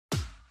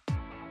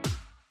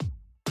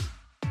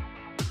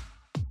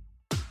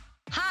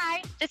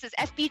This is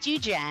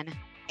FBG Jen.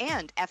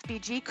 And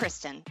FBG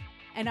Kristen.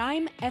 And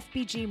I'm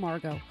FBG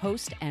Margot,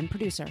 host and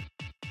producer.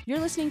 You're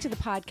listening to the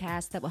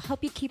podcast that will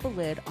help you keep a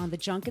lid on the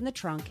junk in the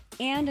trunk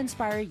and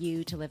inspire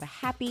you to live a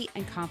happy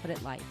and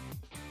confident life.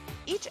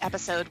 Each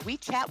episode, we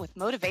chat with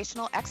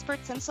motivational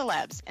experts and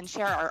celebs and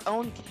share our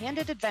own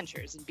candid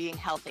adventures in being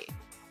healthy.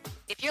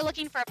 If you're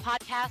looking for a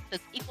podcast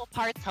that's equal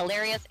parts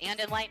hilarious and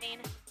enlightening,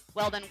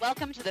 well then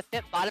welcome to the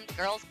Fit Bottomed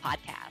Girls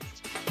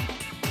podcast.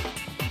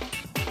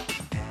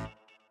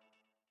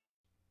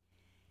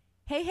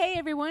 Hey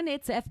everyone,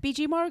 it's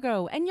FBG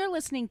Margot, and you're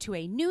listening to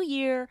a new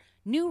year,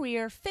 new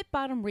rear Fit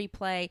Bottom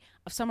replay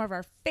of some of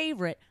our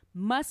favorite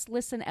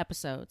must-listen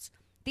episodes.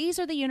 These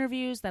are the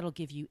interviews that'll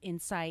give you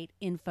insight,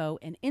 info,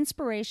 and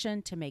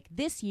inspiration to make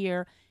this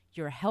year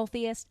your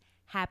healthiest,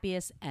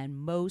 happiest, and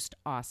most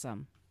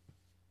awesome.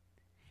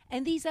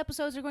 And these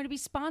episodes are going to be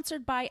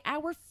sponsored by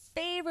our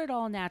favorite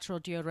all-natural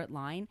deodorant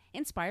line,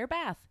 Inspire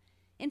Bath.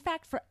 In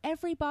fact, for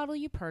every bottle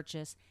you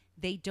purchase,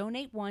 they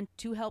donate one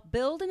to help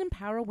build and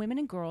empower women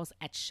and girls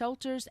at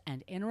shelters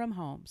and interim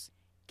homes.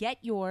 Get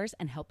yours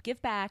and help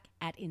give back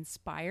at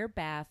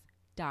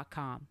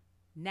inspirebath.com.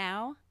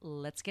 Now,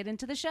 let's get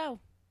into the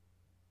show.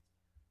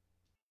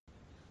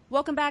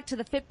 Welcome back to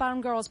the Fit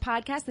Bottom Girls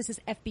podcast. This is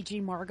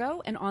FBG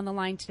Margot, and on the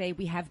line today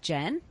we have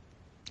Jen.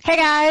 Hey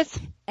guys.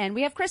 And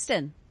we have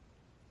Kristen.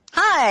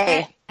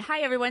 Hi.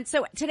 Hi, everyone.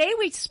 So today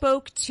we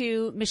spoke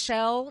to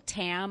Michelle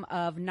Tam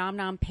of Nom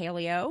Nom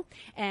Paleo,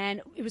 and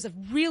it was a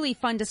really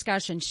fun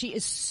discussion. She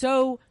is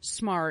so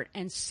smart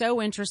and so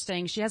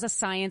interesting. She has a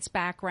science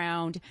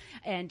background,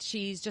 and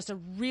she's just a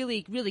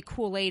really, really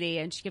cool lady,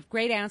 and she gives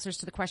great answers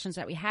to the questions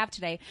that we have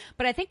today.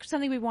 But I think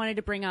something we wanted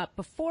to bring up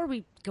before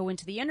we go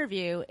into the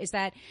interview is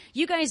that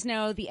you guys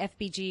know the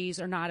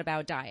FBGs are not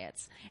about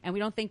diets, and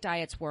we don't think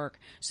diets work.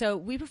 So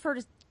we prefer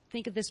to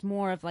think of this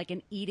more of like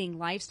an eating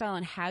lifestyle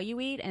and how you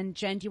eat. And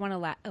Jen, do you want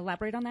to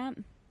elaborate on that?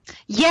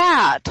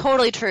 Yeah,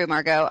 totally true,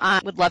 Margot.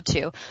 I would love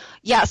to.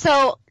 Yeah,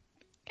 so,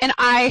 and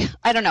I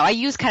don't know, I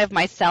use kind of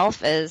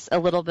myself as a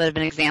little bit of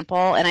an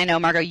example. And I know,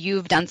 Margot,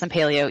 you've done some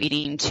paleo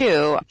eating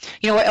too.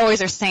 You know, what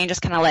always are saying,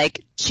 just kind of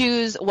like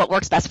choose what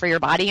works best for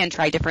your body and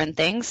try different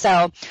things.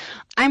 So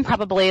I'm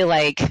probably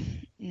like,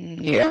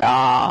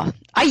 yeah,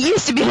 I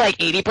used to be like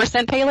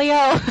 80%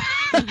 paleo.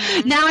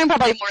 Mm-hmm. Now I'm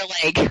probably more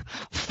like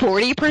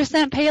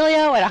 40%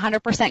 paleo at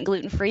 100%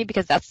 gluten-free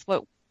because that's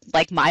what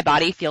like my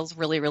body feels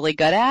really, really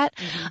good at.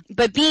 Mm-hmm.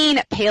 But being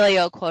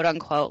paleo, quote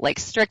unquote, like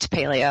strict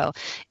paleo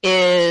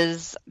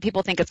is,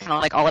 people think it's kind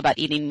of like all about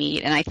eating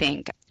meat. And I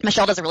think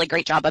Michelle does a really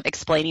great job of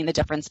explaining the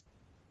difference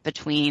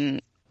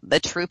between the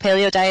true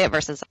paleo diet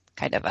versus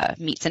kind of a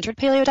meat-centered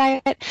paleo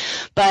diet.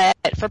 But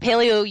for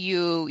paleo,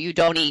 you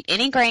don't eat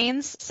any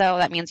grains. So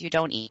that means you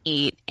don't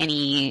eat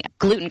any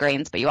gluten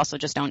grains, but you also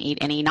just don't eat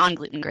any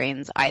non-gluten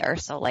grains either.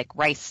 So like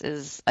rice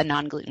is a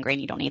non-gluten grain.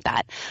 You don't eat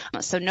that.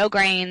 So no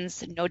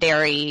grains, no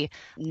dairy,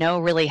 no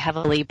really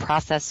heavily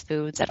processed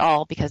foods at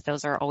all, because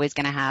those are always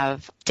going to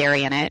have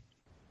dairy in it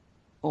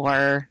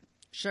or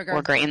sugar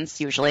or grains,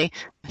 usually.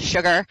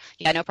 Sugar.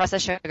 Yeah, no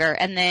processed sugar.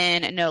 And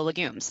then no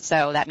legumes.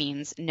 So that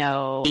means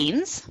no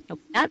beans, no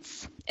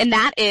nuts. And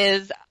that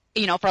is,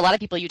 you know, for a lot of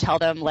people, you tell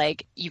them,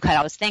 like, you cut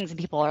out those things, and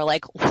people are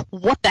like,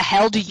 what the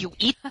hell do you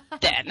eat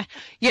then?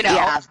 You know,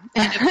 yeah.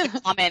 And it's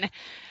a common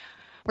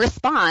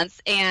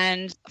response.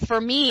 And for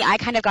me, I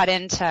kind of got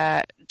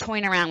into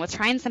toying around with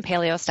trying some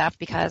paleo stuff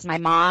because my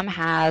mom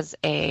has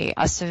a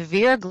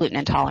severe gluten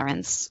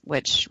intolerance,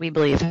 which we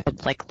believe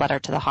had like led her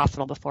to the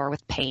hospital before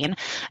with pain.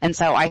 And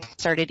so I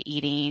started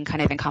eating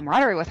kind of in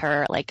camaraderie with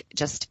her, like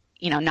just,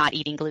 you know, not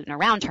eating gluten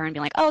around her and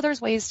being like, oh,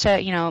 there's ways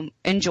to, you know,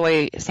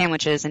 enjoy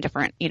sandwiches and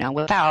different, you know,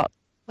 without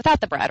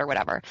the bread or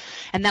whatever.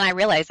 And then I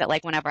realized that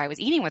like whenever I was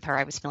eating with her,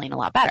 I was feeling a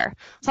lot better.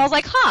 So I was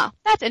like,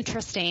 that's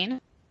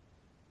interesting.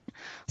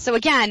 So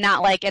again,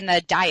 not like in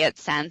the diet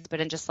sense, but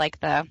in just like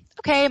the,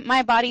 okay,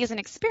 my body is an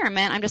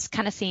experiment. I'm just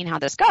kind of seeing how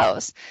this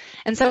goes.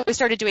 And so we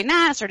started doing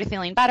that, started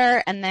feeling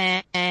better. And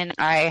then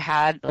I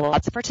had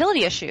lots of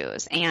fertility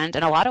issues. And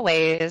in a lot of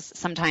ways,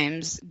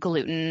 sometimes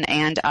gluten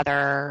and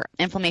other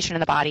inflammation in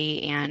the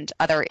body and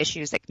other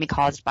issues that can be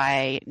caused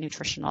by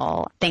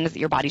nutritional things that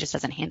your body just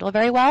doesn't handle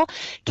very well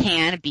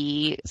can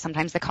be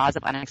sometimes the cause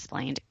of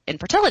unexplained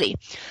infertility.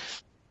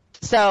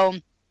 So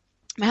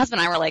my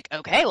husband and I were like,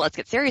 okay, let's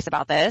get serious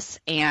about this.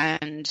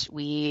 And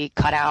we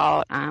cut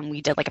out, we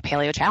did like a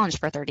paleo challenge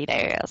for 30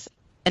 days.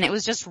 And it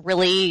was just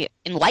really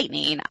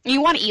enlightening.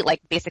 You want to eat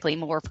like basically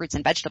more fruits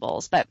and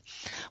vegetables. But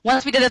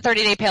once we did the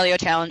 30-day paleo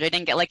challenge, I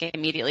didn't get like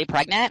immediately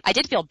pregnant. I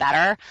did feel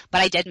better,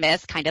 but I did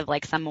miss kind of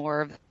like some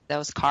more of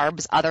those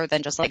carbs other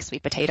than just like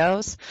sweet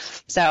potatoes.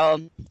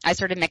 So I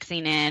started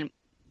mixing in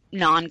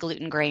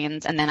non-gluten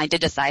grains. And then I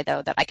did decide,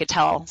 though, that I could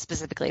tell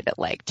specifically that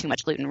like too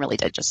much gluten really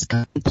did just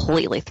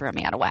completely throw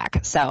me out of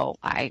whack. So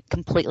I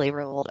completely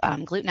ruled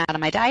gluten out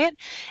of my diet.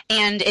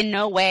 And in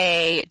no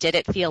way did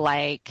it feel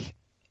like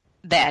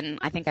then,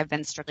 I think I've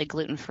been strictly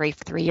gluten-free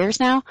for 3 years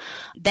now,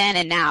 then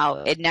and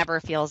now, it never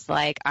feels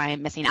like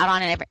I'm missing out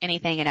on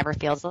anything. It never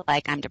feels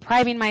like I'm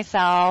depriving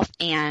myself.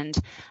 And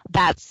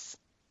that's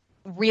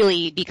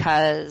really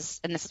because,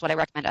 and this is what I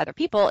recommend to other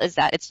people, is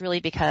that it's really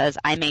because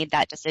I made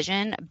that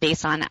decision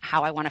based on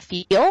how I want to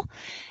feel.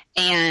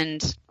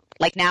 And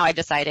like now I've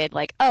decided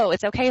like, oh,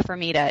 it's okay for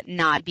me to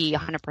not be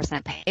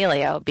 100%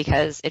 paleo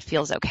because it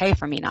feels okay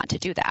for me not to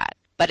do that.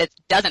 But it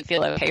doesn't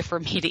feel okay for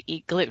me to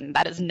eat gluten.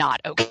 That is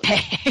not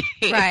okay.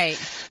 Right.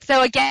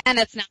 So again,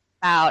 it's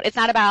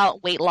not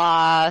about weight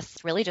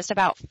loss, really just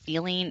about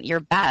feeling your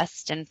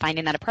best and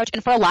finding that approach.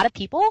 And for a lot of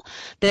people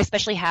that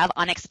especially have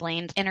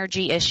unexplained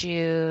energy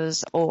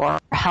issues or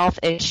health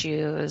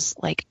issues,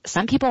 like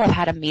some people have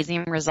had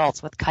amazing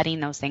results with cutting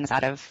those things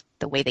out of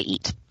the way they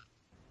eat.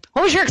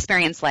 What was your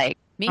experience like,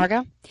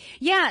 Margo?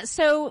 Yeah,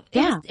 so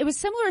it was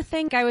similar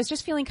thing. I was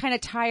just feeling kind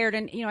of tired,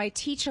 and I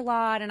teach a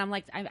lot, and I'm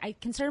like, I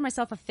consider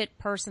myself a fit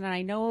person, and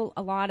I know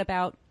a lot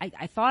about.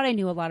 I thought I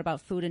knew a lot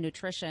about food and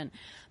nutrition,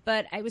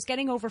 but I was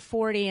getting over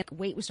 40, and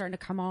weight was starting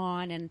to come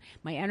on, and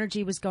my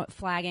energy was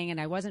flagging,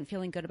 and I wasn't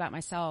feeling good about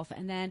myself.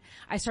 And then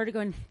I started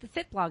going to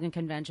fit blogging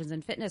conventions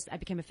and fitness. I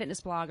became a fitness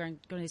blogger and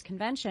going to these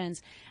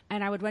conventions,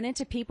 and I would run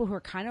into people who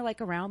are kind of like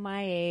around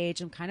my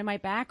age and kind of my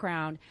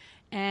background.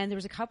 And there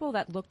was a couple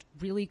that looked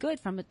really good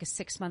from like a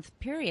 6-month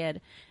period.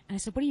 And I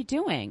said, what are you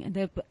doing?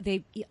 And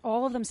they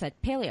all of them said,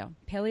 paleo,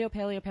 paleo,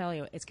 paleo,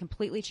 paleo. It's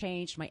completely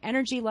changed my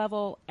energy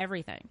level,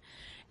 everything.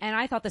 And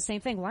I thought the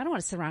same thing. Well, I don't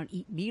want to sit around and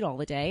eat meat all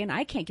the day, and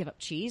I can't give up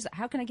cheese.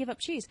 How can I give up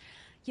cheese?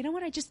 You know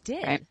what? I just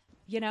did. Right.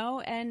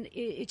 And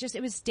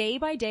it was day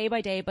by day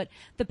by day. But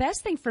the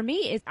best thing for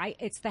me is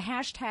it's the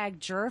hashtag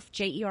JERF,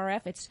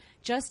 JERF. It's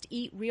just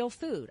eat real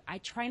food. I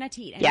try not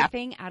to eat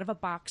anything out of a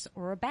box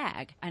or a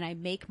bag. And I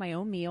make my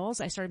own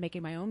meals. I started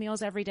making my own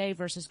meals every day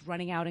versus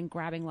running out and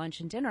grabbing lunch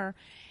and dinner.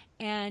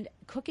 And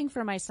cooking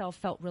for myself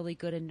felt really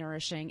good and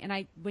nourishing.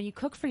 And when you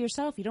cook for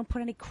yourself, you don't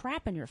put any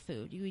crap in your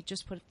food. You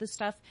just put the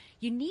stuff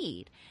you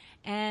need.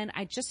 And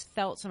I just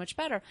felt so much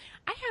better.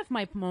 I have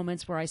my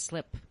moments where I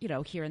slip,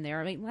 here and there.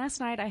 I mean, last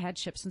night I had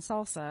chips and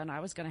salsa, and I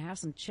was going to have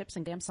some chips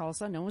and damn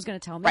salsa. No one was going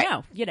to tell me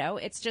no.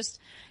 It's just,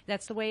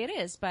 that's the way it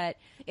is. But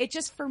it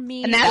just, for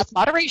me. And that's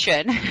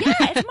moderation. Yeah,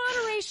 it's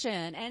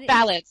moderation. And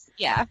balance.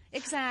 Yeah.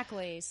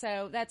 Exactly.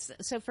 So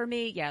for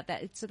me,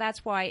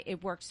 that's why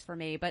it works for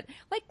me. But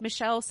like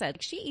Michelle said,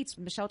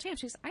 Michelle Tam,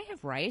 she says, I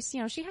have rice.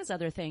 She has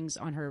other things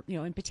on her,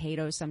 and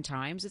potatoes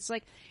sometimes. It's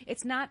like,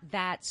 it's not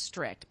that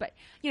strict. But,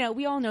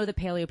 we all know the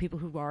paleo people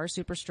who are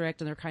super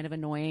strict and they're kind of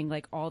annoying.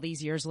 Like all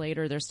these years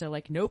later, they're still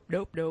like, nope,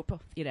 nope,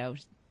 nope.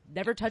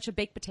 Never touch a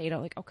baked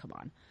potato. Like, oh, come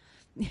on.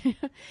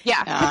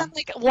 Yeah.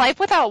 Like life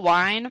without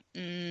wine.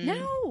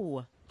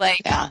 No.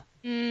 Like,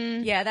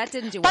 yeah, that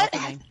didn't do well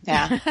for me.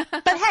 Yeah.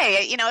 But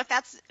hey, if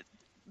that's,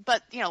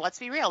 let's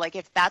be real. Like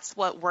if that's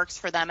what works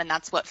for them and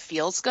that's what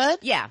feels good.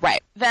 Yeah.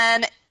 Right.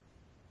 Then,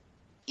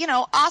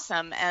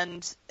 awesome.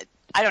 And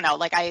I don't know,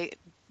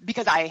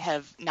 because I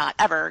have not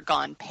ever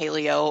gone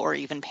paleo or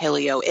even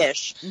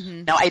paleo-ish.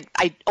 Mm-hmm. No,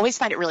 I always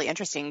find it really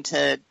interesting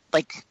to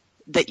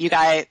with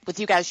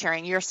you guys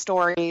sharing your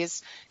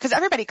stories, because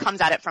everybody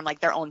comes at it from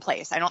their own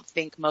place. I don't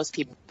think most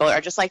people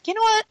are just like, you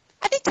know what?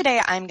 I think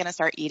today I'm going to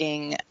start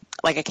eating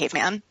like a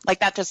caveman.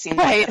 That just seems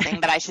like the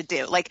thing that I should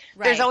do.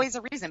 There's always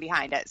a reason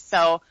behind it.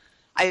 So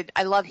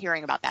I love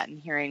hearing about that and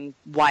hearing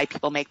why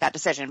people make that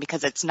decision,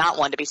 because it's not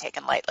one to be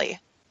taken lightly.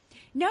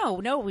 No,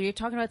 we're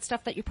talking about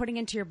stuff that you're putting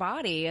into your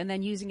body and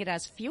then using it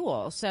as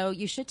fuel. So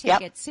you should take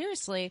it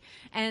seriously.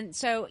 And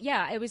so,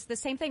 it was the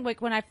same thing.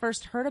 Like when I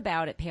first heard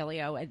about it,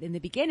 paleo, in the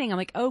beginning, I'm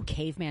like, oh,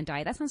 caveman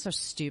diet. That sounds so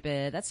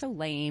stupid. That's so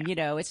lame.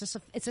 It's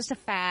just a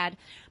fad.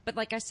 But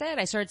like I said,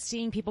 I started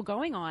seeing people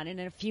going on, and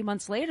then a few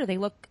months later, they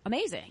look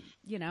amazing.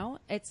 It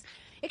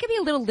can be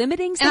a little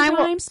limiting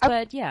sometimes,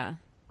 but yeah.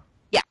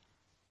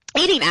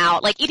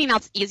 Eating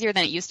out's easier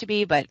than it used to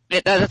be, but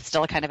that's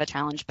still kind of a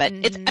challenge. But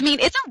it's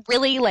a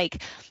really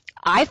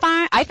I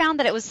found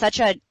that it was such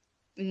a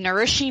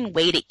nourishing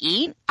way to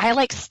eat.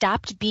 I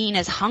stopped being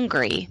as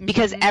hungry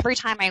because every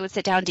time I would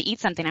sit down to eat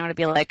something, I would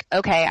be like,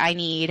 okay, I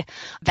need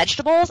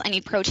vegetables, I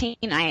need protein,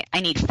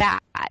 I need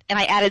fat. And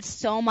I added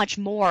so much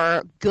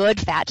more good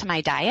fat to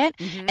my diet.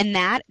 Mm-hmm. And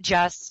that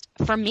just,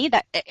 for me,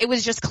 that it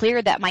was just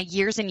clear that my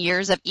years and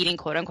years of eating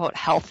quote unquote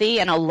healthy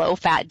and a low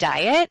fat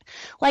diet,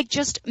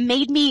 just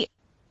made me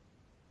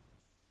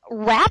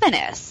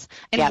ravenous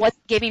and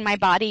wasn't giving my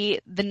body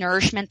the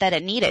nourishment that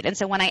it needed. And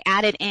so when I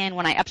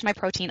upped my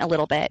protein a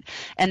little bit,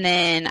 and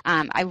then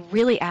I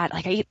really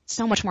I eat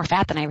so much more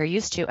fat than I ever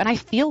used to, and I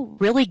feel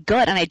really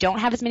good, and I don't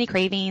have as many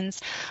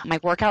cravings. My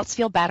workouts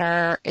feel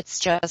better. It's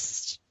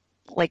just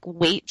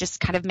weight just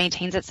kind of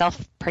maintains itself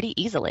pretty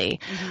easily.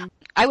 Mm-hmm.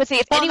 I would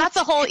say that's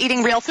a whole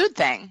eating real food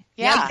thing.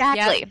 Yeah,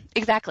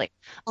 exactly.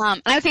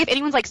 And I would say if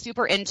anyone's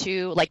super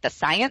into the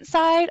science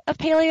side of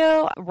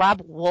paleo,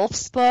 Rob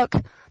Wolf's book,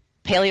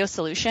 Paleo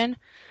Solution,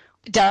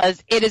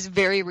 it is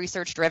very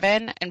research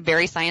driven and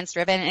very science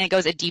driven, and it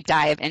goes a deep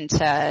dive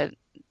into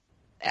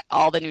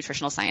all the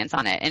nutritional science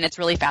on it, and it's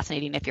really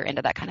fascinating if you're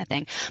into that kind of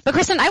thing. But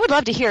Kristen, I would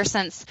love to hear,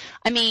 since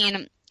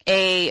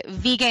a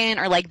vegan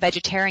or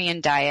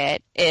vegetarian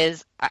diet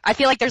is, I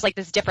feel like there's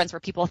this difference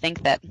where people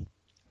think that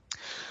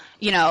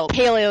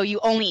paleo, you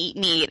only eat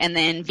meat, and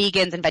then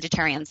vegans and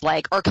vegetarians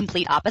are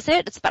complete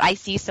opposites. But I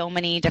see so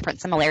many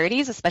different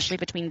similarities, especially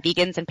between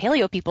vegans and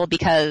paleo people,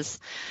 because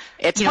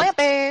it's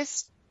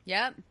plant-based.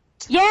 Yep.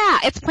 Yeah,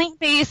 it's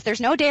plant-based.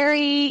 There's no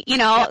dairy,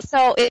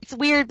 so it's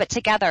weird, but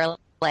together,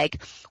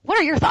 what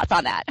are your thoughts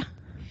on that?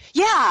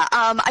 Yeah,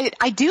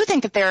 I do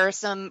think that there are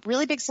some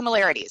really big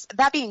similarities.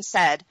 That being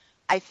said,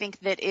 I think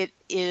that it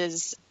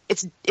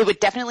would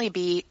definitely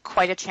be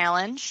quite a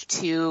challenge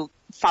to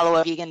follow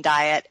a vegan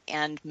diet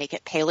and make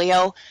it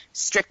paleo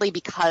strictly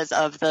because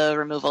of the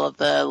removal of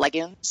the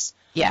legumes.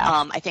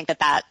 Yeah. I think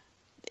that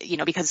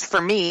because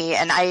for me,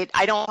 and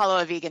I don't follow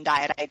a vegan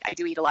diet. I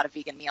do eat a lot of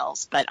vegan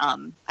meals, but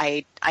I'm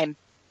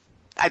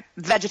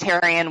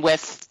vegetarian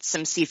with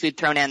some seafood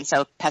thrown in,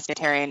 so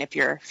pescatarian if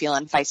you're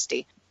feeling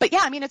feisty. But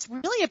yeah, it's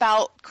really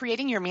about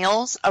creating your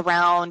meals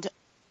around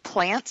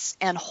plants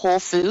and whole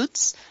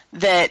foods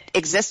that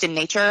exist in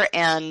nature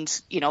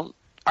and,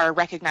 are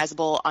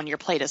recognizable on your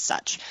plate as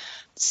such.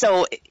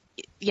 So,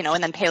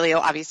 and then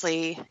paleo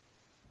obviously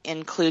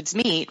includes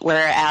meat,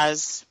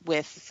 whereas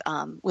with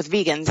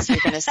vegans, you're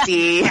going to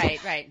see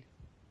right.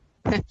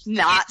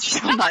 not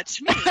so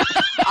much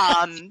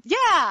meat.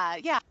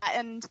 Yeah.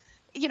 And,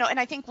 and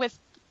I think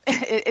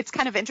it's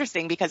kind of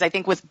interesting because I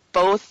think with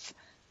both,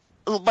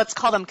 let's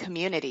call them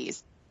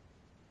communities,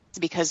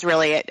 because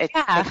really they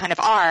kind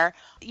of are,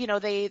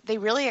 they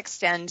really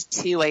extend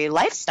to a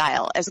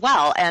lifestyle as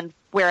well. And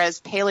whereas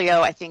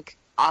paleo, I think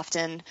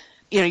often,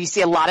 you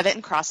see a lot of it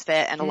in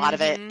CrossFit and a lot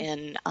of it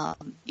in,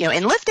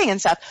 in lifting and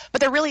stuff,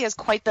 but there really is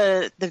quite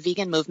the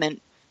vegan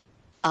movement,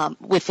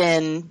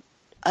 within,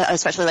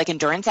 especially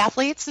endurance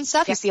athletes and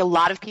stuff. You see a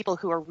lot of people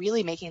who are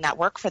really making that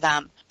work for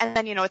them. And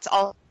then, it's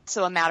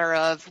also a matter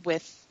of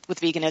with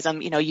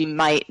veganism,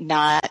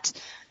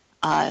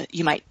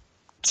 you might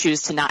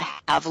choose to not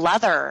have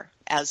leather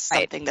as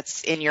something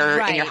that's in your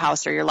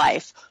house or your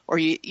life, or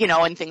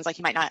and things like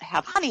you might not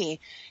have honey.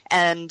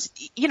 And,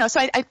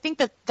 so I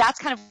think that's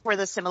kind of where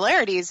the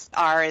similarities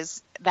are,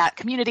 is that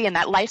community and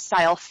that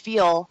lifestyle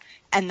feel.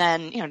 And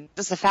then,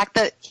 just the fact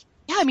that,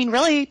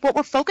 really what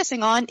we're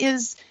focusing on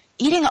is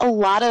eating a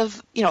lot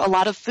of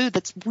food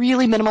that's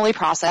really minimally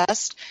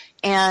processed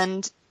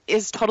and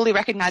is totally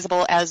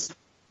recognizable as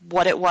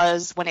what it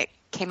was when it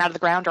came out of the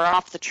ground or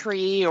off the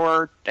tree,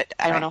 or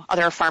I don't know,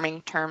 other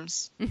farming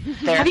terms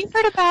there. Have you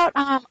heard about,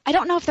 I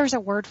don't know if there's a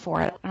word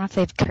for it. I don't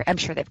know if I'm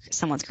sure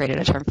someone's created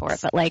a term for it,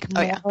 but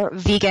more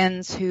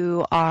vegans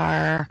who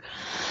are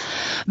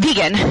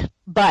vegan,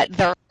 but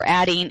they're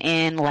adding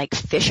in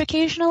fish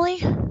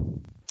occasionally?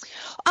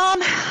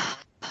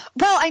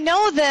 Well, I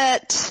know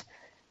that,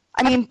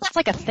 that's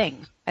a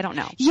thing. I don't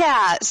know.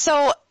 Yeah.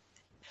 So,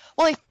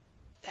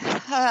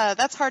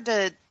 that's hard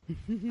to,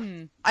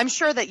 I'm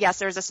sure that, yes,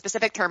 there's a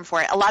specific term for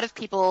it. A lot of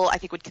people, I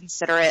think, would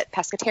consider it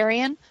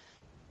pescatarian.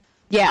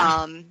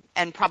 Yeah.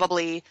 And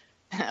probably,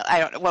 I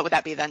don't know, what would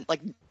that be then?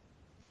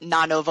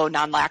 Non-ovo,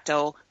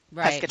 non-lacto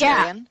pescatarian?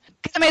 Yeah.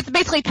 Because, it's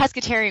basically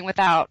pescatarian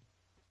without.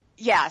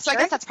 Yeah, so I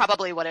guess that's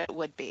probably what it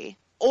would be.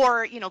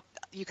 Or,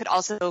 you could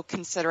also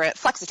consider it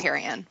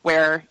flexitarian,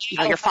 where,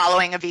 you're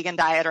following a vegan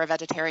diet or a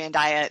vegetarian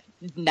diet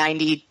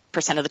 90%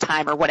 of the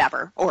time or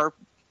whatever, or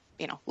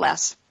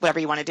less, whatever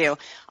you want to do,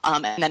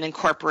 and then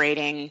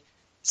incorporating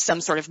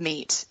some sort of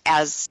meat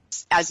as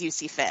you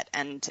see fit.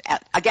 And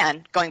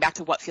again, going back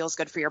to what feels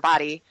good for your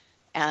body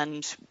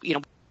and,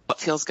 what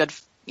feels good,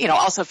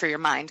 also for your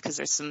mind,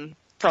 because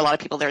for a lot of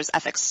people, there's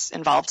ethics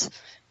involved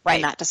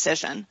in that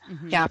decision.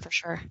 Mm-hmm. Yeah, for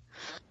sure.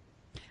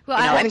 Well,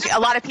 a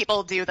lot of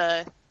people do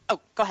oh,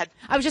 go ahead.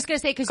 I was just going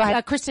to say, because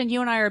Kristen,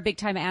 you and I are big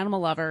time animal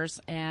lovers,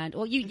 and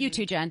you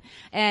too, Jen.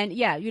 And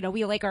yeah,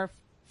 we like our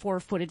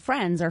four-footed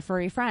friends, our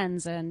furry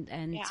friends,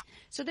 and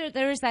so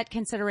there is that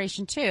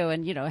consideration too.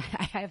 And I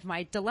have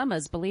my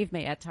dilemmas, believe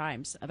me, at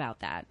times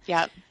about that.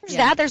 Yeah,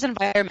 there's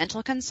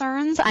environmental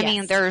concerns. I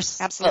mean, there's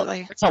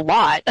absolutely it's a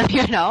lot,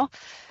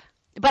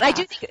 But I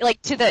do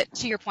think,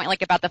 to your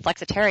point, about the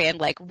flexitarian,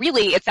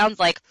 really, it sounds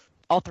like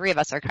all three of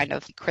us are kind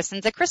of,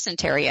 Kristen's a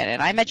Kristentarian,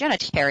 and I'm a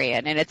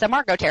Genitarian, and it's a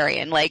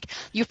Margotarian.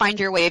 You find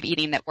your way of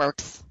eating that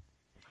works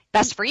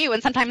best for you,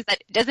 and sometimes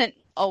that doesn't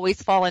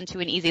always fall into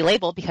an easy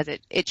label because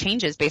it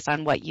changes based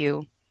on what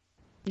you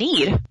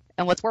need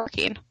and what's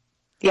working.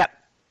 Yep.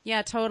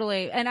 Yeah,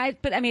 totally.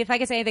 But if I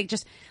could say anything,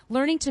 just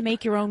learning to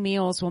make your own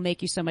meals will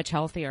make you so much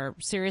healthier.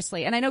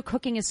 Seriously. And I know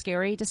cooking is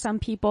scary to some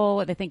people,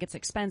 or they think it's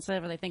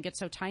expensive, or they think it's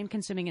so time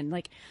consuming,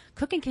 and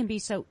cooking can be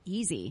so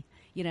easy.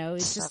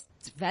 It's just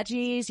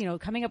veggies,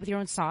 coming up with your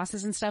own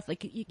sauces and stuff.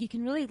 You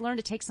can really learn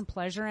to take some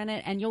pleasure in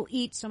it, and you'll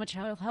eat so much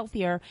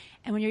healthier.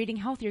 And when you're eating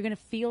healthy, you're going to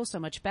feel so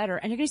much better,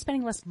 and you're going to be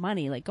spending less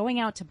money. Going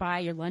out to buy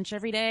your lunch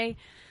every day,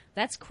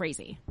 that's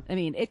crazy.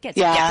 It gets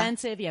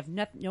expensive. You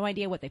have no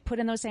idea what they put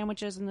in those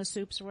sandwiches and the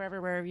soups or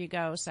wherever you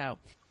go. So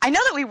I know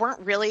that we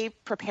weren't really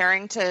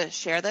preparing to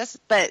share this,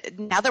 but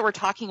now that we're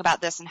talking about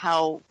this and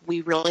how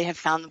we really have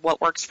found what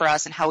works for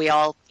us and how we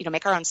all,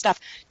 make our own stuff,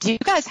 do you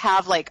guys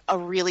have a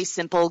really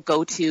simple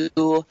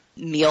go-to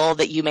meal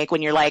that you make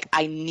when you're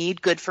I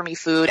need good for me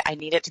food. I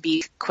need it to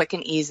be quick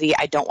and easy.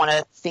 I don't want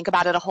to think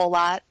about it a whole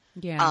lot.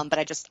 Yeah.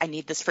 But I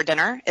need this for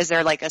dinner. Is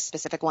there like a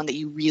specific one that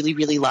you really,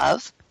 really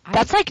love?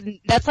 That's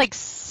like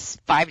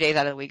 5 days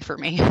out of the week for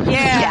me.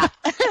 Yeah.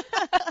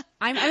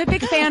 I'm a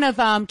big fan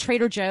of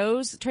Trader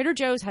Joe's. Trader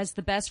Joe's has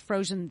the best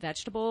frozen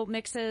vegetable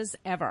mixes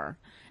ever.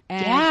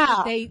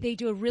 And they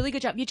do a really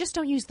good job. You just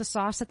don't use the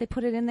sauce that they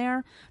put it in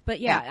there.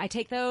 But I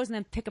take those and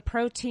then pick a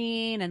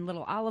protein and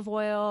little olive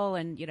oil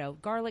and,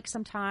 garlic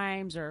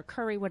sometimes or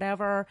curry,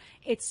 whatever.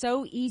 It's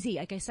so easy.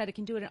 Like I said, it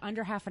can do it in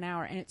under half an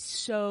hour and it's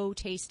so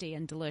tasty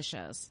and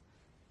delicious.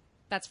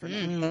 That's for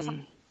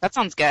me. That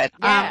sounds good.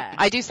 Yeah.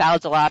 I do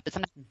salads a lot, but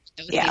sometimes it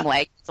doesn't seem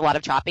like it's a lot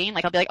of chopping.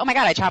 Like I'll be like, oh my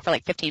God, I chopped for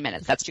like 15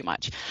 minutes. That's too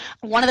much.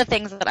 One of the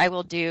things that I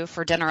will do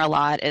for dinner a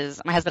lot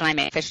is my husband and I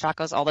make fish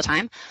tacos all the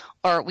time,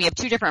 or we have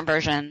 2 different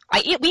versions. We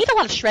eat a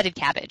lot of shredded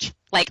cabbage.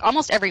 Like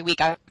almost every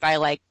week I buy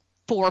like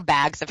 4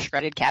 bags of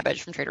shredded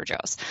cabbage from Trader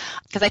Joe's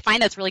because I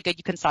find that's really good.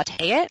 You can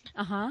saute it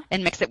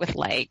and mix it with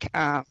like,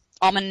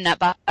 almond nut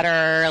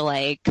butter,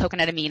 like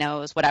coconut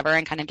aminos, whatever,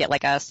 and kind of get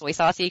like a soy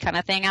saucy kind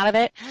of thing out of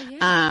it. Oh,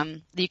 yeah.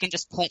 You can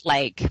just put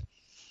like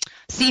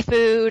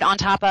seafood on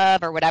top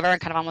of or whatever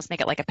and kind of almost make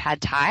it like a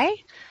pad thai.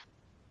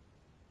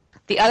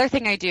 The other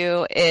thing I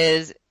do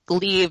is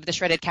leave the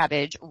shredded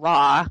cabbage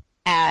raw,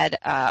 add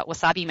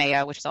wasabi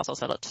mayo, which is also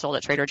sold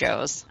at Trader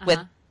Joe's, with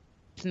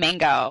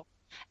mango,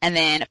 and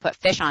then put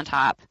fish on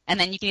top. And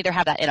then you can either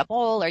have that in a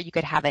bowl or you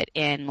could have it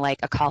in like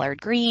a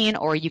collard green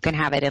or you can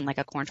have it in like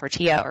a corn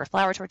tortilla or a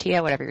flour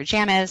tortilla, whatever your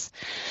jam is.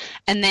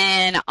 And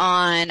then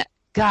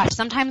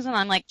sometimes when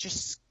I'm like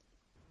just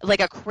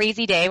like a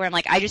crazy day where I'm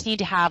like, I just need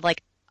to have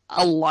like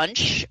a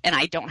lunch and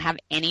I don't have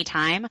any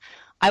time,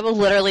 I will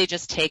literally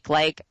just take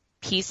like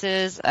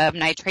pieces of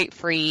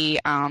nitrate-free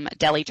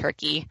deli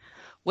turkey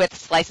with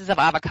slices of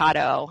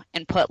avocado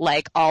and put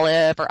like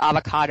olive or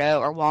avocado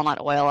or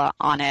walnut oil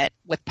on it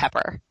with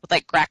pepper, with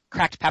like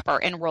cracked pepper,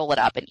 and roll it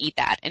up and eat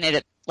that. And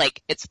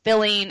it's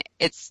filling,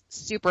 it's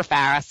super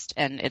fast,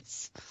 and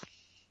it's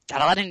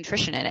got a lot of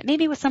nutrition in it.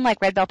 Maybe with some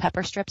like red bell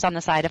pepper strips on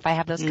the side if I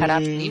have those cut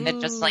up, and even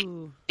just like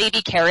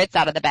baby carrots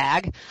out of the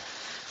bag.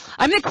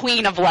 I'm the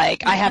queen of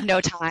like, I have no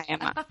time.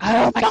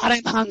 Oh my God,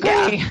 I'm hungry.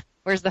 Yeah.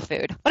 Where's the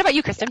food? What about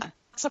you, Kristen?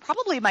 So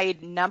probably my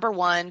number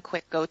one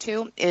quick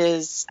go-to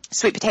is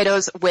sweet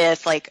potatoes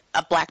with like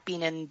a black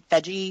bean and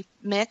veggie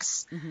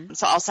mix.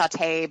 So I'll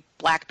saute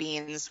black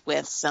beans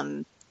with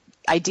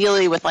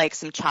ideally with like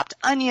some chopped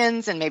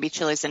onions and maybe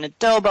chilies and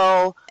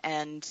adobo.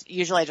 And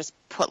usually I just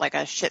put like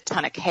a shit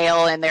ton of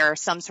kale in there or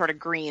some sort of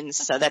greens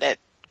so that it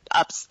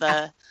ups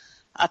the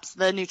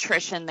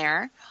nutrition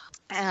there.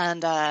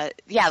 And,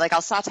 like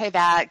I'll saute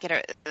that,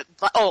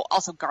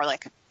 also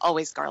garlic,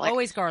 always garlic.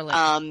 Always garlic.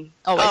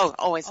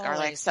 Always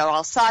garlic. So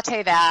I'll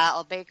saute that,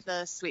 I'll bake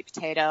the sweet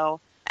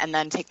potato and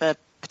then take the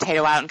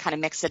potato out and kind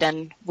of mix it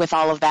in with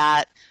all of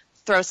that,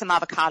 throw some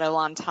avocado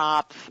on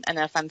top. And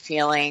then if I'm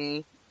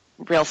feeling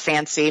real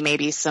fancy,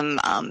 maybe some,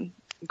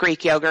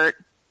 Greek yogurt,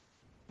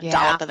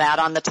 dollop of that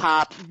on the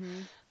top.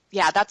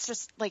 Yeah, that's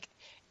just like,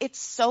 it's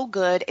so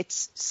good.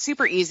 It's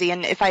super easy.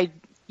 And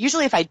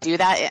usually if I do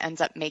that, it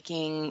ends up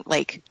making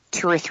like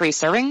 2 or 3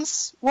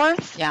 servings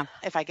worth. Yeah.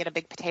 If I get a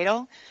big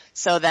potato.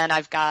 So then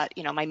I've got,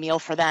 my meal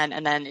for then,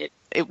 and then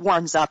it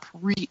warms up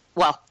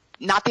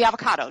not the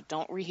avocado.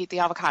 Don't reheat the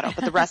avocado,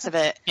 but the rest of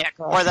it,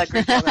 or the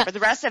Greek yogurt, but the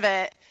rest of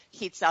it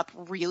heats up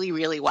really,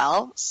 really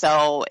well.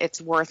 So it's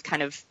worth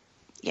kind of,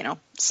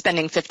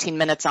 spending 15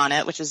 minutes on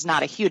it, which is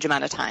not a huge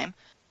amount of time,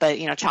 but,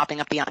 chopping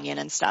up the onion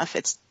and stuff.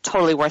 It's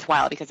totally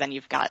worthwhile because then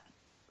you've got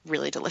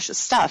really delicious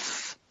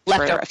stuff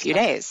left for a few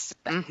days.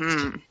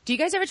 Do you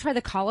guys ever try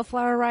the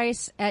cauliflower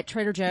rice at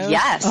Trader Joe's?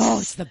 Yes. Oh,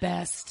 it's the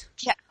best.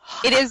 Yeah,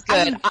 it is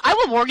good. I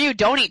will warn you,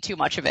 don't eat too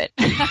much of it.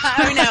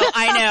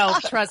 I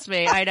know. Trust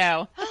me, I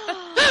know.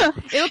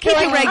 It'll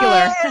keep you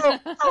regular.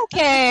 Oh,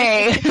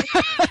 okay.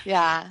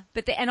 Yeah.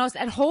 But also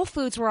at Whole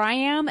Foods where I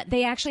am,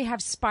 they actually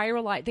have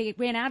spiralized. They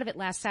ran out of it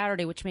last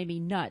Saturday, which made me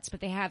nuts.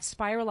 But they have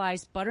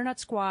spiralized butternut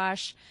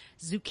squash,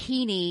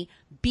 zucchini,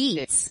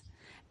 beets.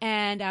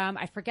 And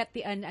I forget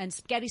and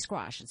spaghetti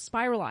squash. It's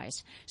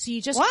spiralized. So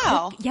you just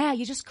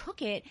you just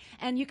cook it,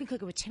 and you can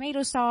cook it with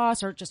tomato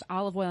sauce or just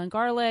olive oil and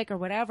garlic or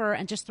whatever,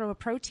 and just throw a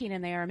protein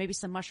in there, maybe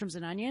some mushrooms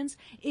and onions.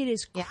 It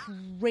is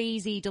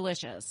crazy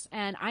delicious.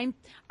 And I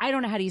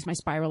don't know how to use my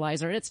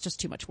spiralizer. It's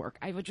just too much work.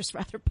 I would just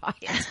rather buy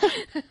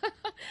it.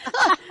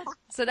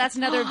 So that's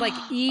another like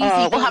easy.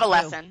 We'll have a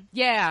lesson.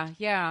 Yeah.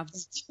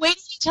 Wait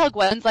until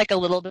Gwen's like a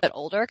little bit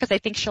older, because I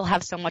think she'll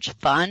have so much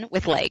fun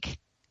with like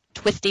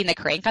twisting the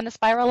crank on the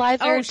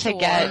spiralizer to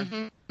get.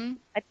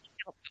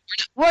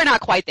 We're not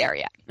quite there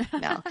yet.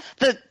 No.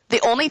 The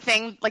only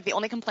thing, like the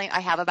only complaint I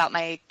have about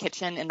my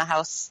kitchen in the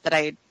house that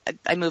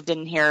I moved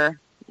in here,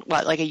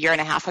 like a year and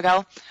a half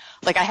ago,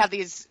 like I have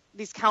these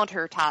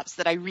countertops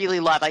that I really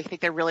love. I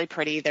think they're really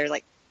pretty. They're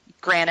like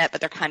granite, but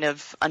they're kind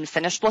of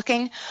unfinished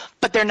looking,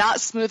 but they're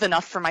not smooth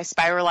enough for my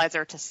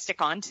spiralizer to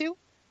stick onto.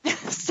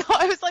 So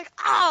I was like,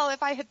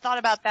 if I had thought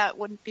about that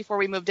before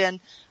we moved in,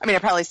 I mean, I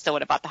probably still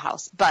would have bought the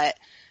house, but.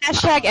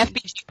 Hashtag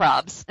FBG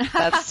probs.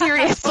 That's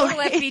serious. Total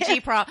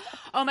FBG prob.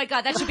 Oh my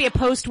God, that should be a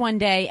post one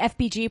day.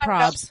 FBG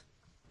probs.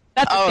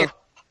 That's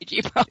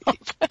FPG probe.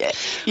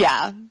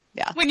 Yeah.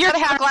 When you're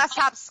gotta have a glass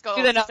top stove,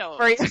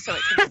 so it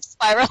can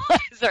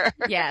spiralizer.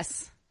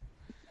 Yes.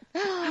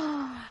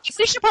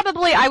 We should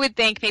probably, I would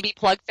think, maybe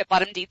plug Fit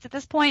Bottom Deets at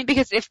this point,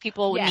 because if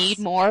people need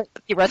more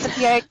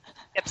recipe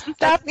tips and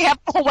stuff, we have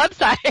a whole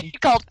website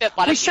called Fit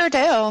Bottom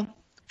Deets.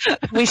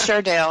 We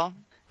sure do.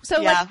 So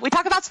we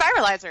talk about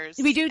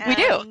spiralizers. We do.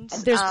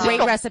 There's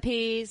great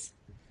recipes.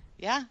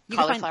 Yeah,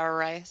 cauliflower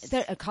rice.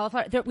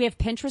 We have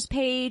Pinterest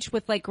page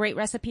with like great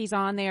recipes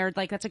on there.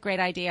 Like that's a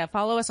great idea.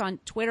 Follow us on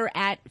Twitter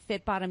at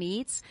Fit Bottom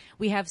Eats.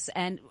 We have,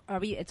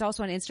 it's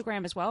also on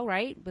Instagram as well,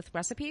 right? With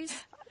recipes.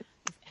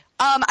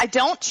 I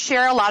don't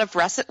share a lot of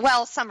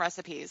some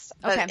recipes.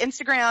 But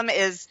Instagram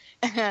is,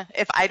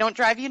 if I don't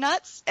drive you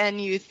nuts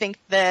and you think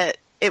that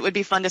it would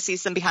be fun to see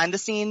some behind the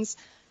scenes,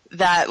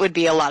 that would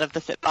be a lot of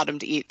the Fit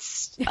Bottomed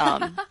Eats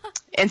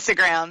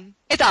Instagram.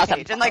 It's awesome.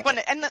 Page. And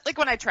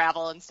when I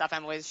travel and stuff,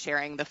 I'm always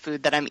sharing the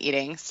food that I'm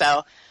eating.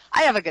 So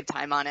I have a good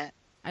time on it.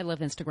 I love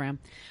Instagram.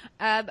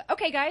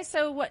 Okay, guys.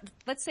 So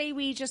let's say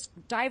we just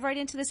dive right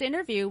into this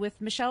interview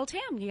with Michelle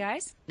Tam. You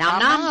guys. Nom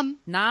nom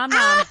nom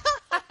nom.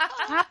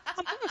 That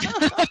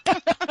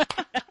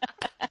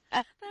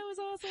was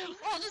awesome.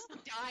 We're all just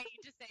dying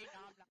to say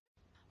nom nom.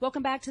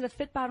 Welcome back to the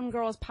Fit Bottom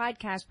Girls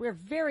podcast. We're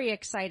very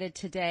excited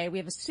today. We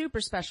have a super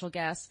special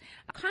guest.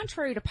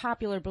 Contrary to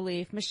popular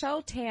belief,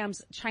 Michelle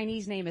Tam's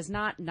Chinese name is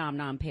not Nom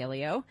Nom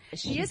Paleo.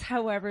 She is,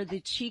 however, the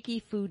cheeky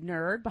food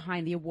nerd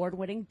behind the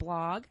award-winning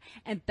blog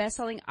and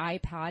best-selling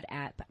iPod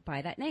app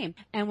by that name.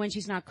 And when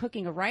she's not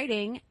cooking or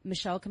writing,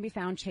 Michelle can be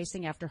found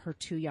chasing after her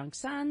 2 young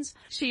sons.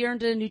 She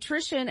earned a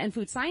nutrition and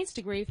food science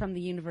degree from the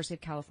University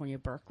of California,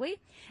 Berkeley,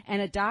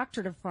 and a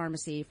doctorate of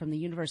pharmacy from the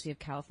University of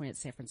California at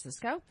San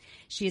Francisco.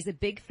 She is a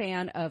big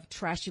fan of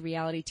trashy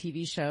reality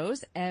TV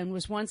shows and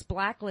was once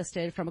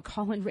blacklisted from a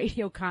call-in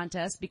radio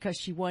contest because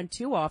she won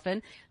too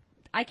often.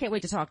 I can't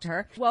wait to talk to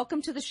her.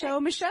 Welcome to the show,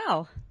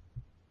 Michelle.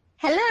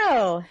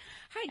 Hello.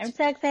 Hi. I'm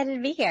so excited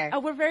to be here. Oh,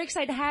 we're very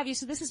excited to have you.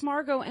 So this is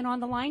Margot, and on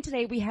the line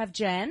today we have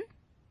Jen.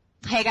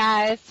 Hey,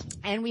 guys.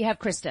 And we have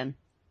Kristen.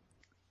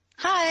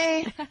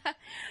 Hi.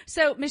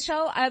 So,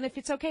 Michelle, if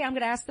it's okay, I'm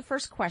going to ask the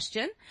first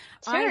question.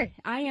 Sure.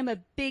 I am a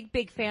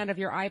big fan of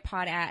your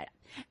iPad app.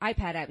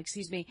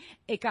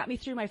 It got me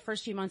through my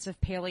first few months of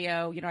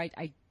paleo. You know,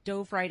 I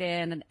dove right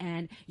in,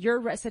 and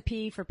your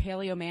recipe for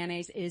paleo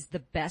mayonnaise is the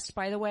best,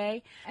 by the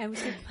way. And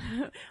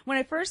when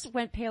I first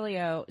went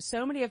paleo,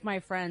 so many of my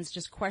friends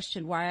just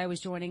questioned why I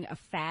was joining a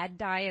fad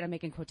diet, I'm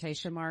making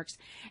quotation marks,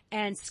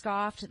 and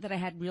scoffed that I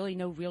had really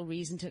no real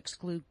reason to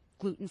exclude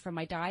gluten from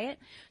my diet.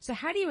 So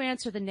how do you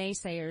answer the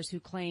naysayers who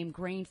claim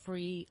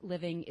grain-free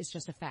living is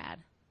just a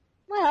fad?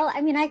 Well,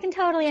 I mean, I can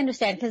totally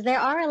understand because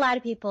there are a lot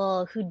of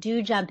people who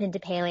do jump into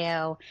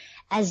paleo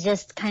as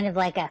just kind of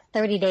like a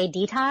 30-day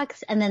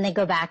detox, and then they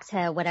go back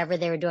to whatever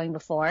they were doing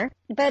before.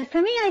 But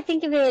for me, I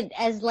think of it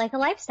as like a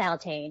lifestyle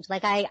change.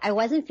 Like I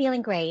wasn't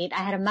feeling great. I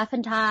had a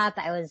muffin top.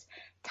 I was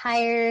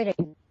tired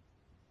and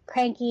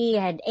cranky,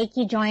 had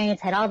achy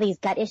joints, had all these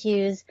gut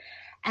issues.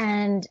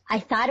 And I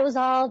thought it was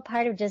all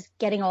part of just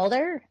getting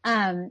older.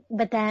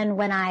 But then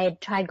when I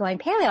tried going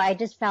paleo, I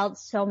just felt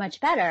so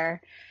much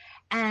better.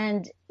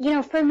 And, you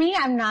know, for me,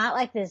 I'm not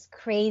like this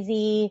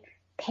crazy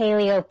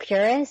paleo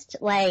purist.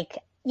 Like,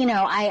 you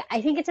know,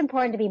 I think it's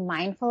important to be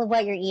mindful of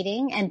what you're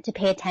eating and to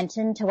pay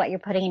attention to what you're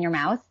putting in your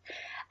mouth.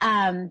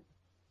 But,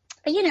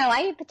 you know,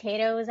 I eat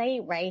potatoes, I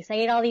eat rice, I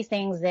eat all these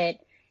things that,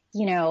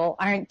 you know,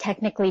 aren't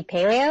technically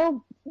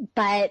paleo,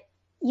 but,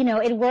 you know,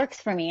 it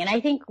works for me. And I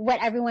think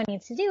what everyone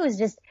needs to do is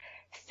just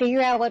figure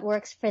out what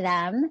works for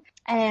them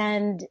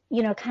and,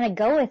 you know, kind of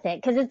go with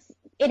it. Cause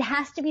it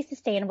has to be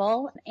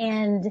sustainable,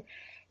 and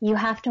you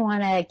have to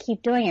want to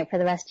keep doing it for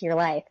the rest of your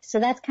life.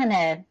 So that's kind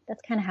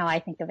of how I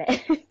think of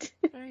it.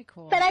 Very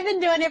cool. But I've been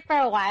doing it for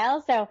a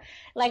while. So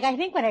like, I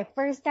think when I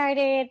first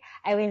started,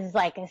 I was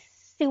like a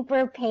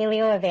super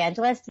paleo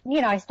evangelist.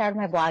 You know, I started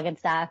my blog and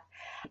stuff,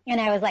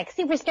 and I was like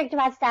super strict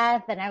about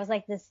stuff. And I was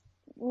like this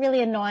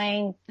really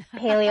annoying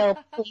paleo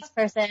police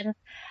person.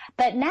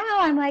 But now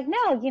I'm like,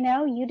 no, you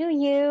know, you do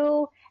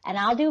you and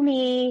I'll do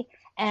me.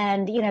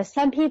 And, you know,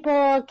 some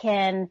people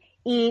can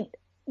eat,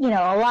 you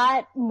know, a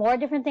lot more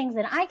different things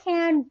than I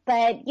can,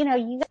 but, you know,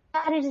 you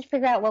gotta just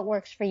figure out what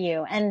works for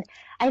you. And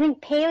I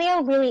think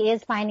paleo really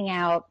is finding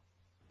out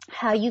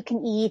how you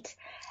can eat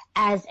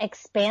as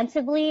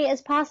expansively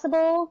as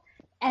possible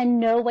and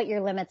know what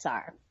your limits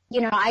are.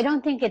 You know, I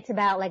don't think it's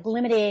about like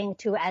limiting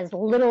to as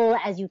little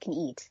as you can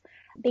eat,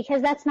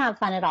 because that's not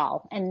fun at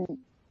all. And,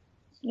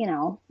 you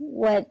know,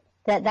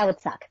 that would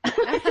suck.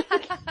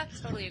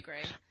 Totally agree.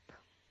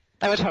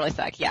 That would totally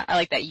suck. Yeah, I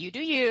like that. You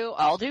do you,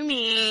 I'll do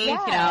me.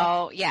 Yeah. You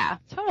know, yeah,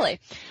 totally.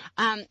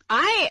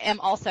 I am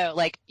also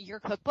like your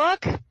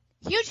cookbook,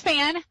 huge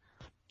fan.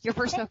 Your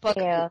first cookbook,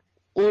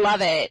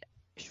 love it.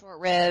 Short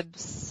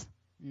ribs,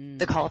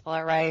 the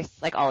cauliflower rice,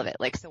 like all of it,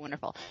 like so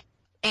wonderful.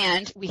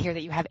 And we hear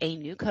that you have a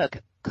new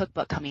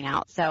cookbook coming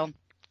out. So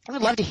I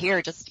would love to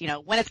hear just, you know,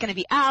 when it's going to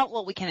be out,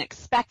 what we can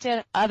expect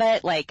of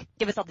it. Like,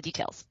 give us all the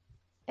details.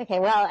 Okay,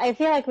 well, I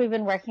feel like we've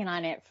been working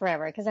on it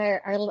forever because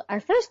our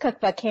first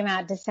cookbook came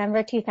out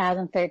December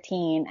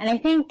 2013. And I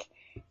think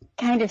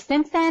kind of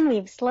since then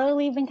we've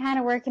slowly been kind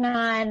of working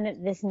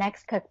on this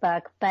next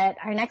cookbook. But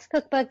our next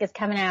cookbook is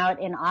coming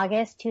out in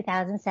August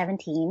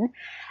 2017.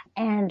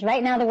 And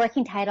right now the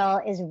working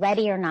title is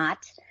Ready or Not,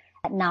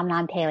 Nom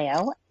Nom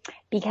Paleo.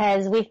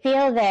 Because we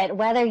feel that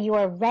whether you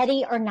are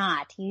ready or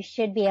not, you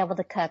should be able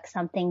to cook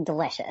something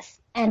delicious.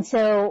 And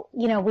so,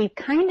 we've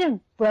kind of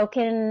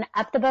broken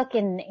up the book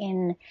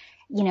in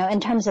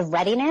terms of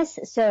readiness.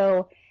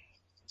 So,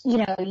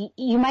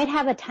 you might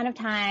have a ton of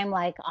time,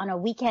 like on a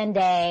weekend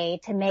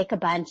day, to make a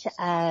bunch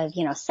of,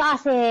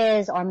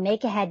 sauces or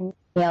make ahead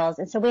meals.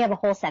 And so we have a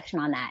whole section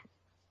on that.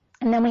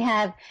 And then we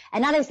have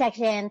another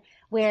section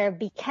where,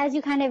 because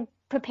you kind of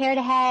prepared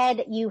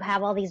ahead, you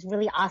have all these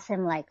really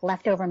awesome like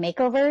leftover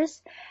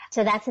makeovers.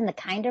 So that's in the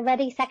kind of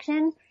ready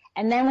section.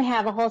 And then we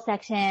have a whole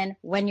section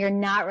when you're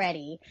not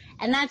ready.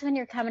 And that's when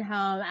you're coming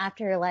home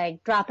after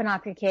like dropping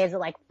off your kids at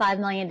like 5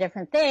 million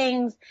different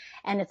things.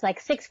 And it's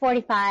like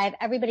 6:45,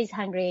 everybody's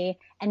hungry,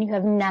 and you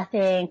have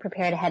nothing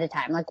prepared ahead of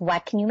time. Like,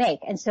 what can you make?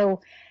 And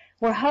so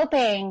we're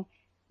hoping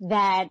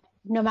that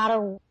no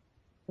matter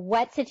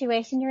what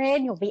situation you're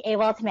in, you'll be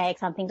able to make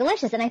something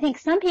delicious. And I think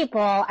some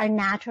people are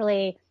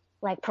naturally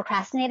like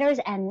procrastinators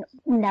and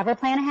never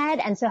plan ahead.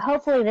 And so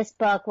hopefully this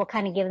book will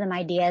kind of give them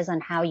ideas on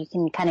how you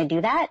can kind of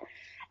do that.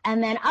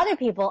 And then other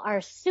people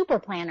are super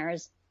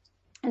planners.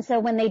 And so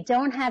when they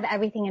don't have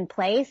everything in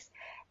place,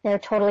 they're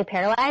totally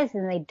paralyzed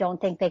and they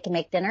don't think they can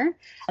make dinner.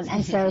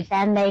 And so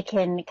then they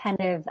can kind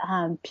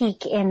of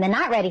peek in the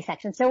not ready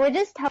section. So we're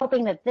just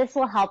hoping that this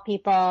will help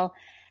people,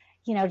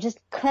 just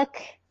cook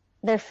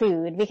their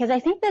food, because I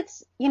think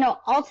that's,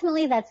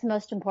 ultimately that's the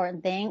most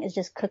important thing, is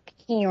just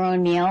cooking your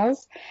own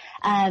meals.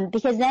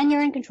 Because then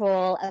you're in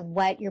control of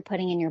what you're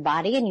putting in your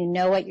body and you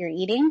know what you're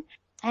eating.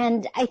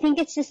 And I think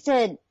it's just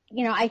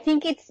I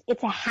think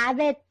it's a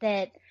habit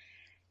that,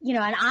 and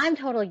I'm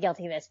totally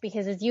guilty of this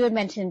because, as you had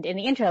mentioned in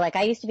the intro, like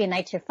I used to be a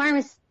night shift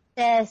pharmacist,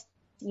 I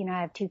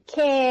have 2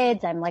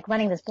 kids, I'm like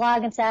running this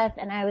blog and stuff.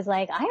 And I was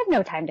like, I have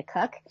no time to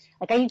cook.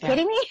 Like, are you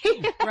kidding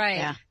me? Right.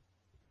 Yeah.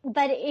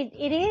 But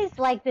it is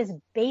like this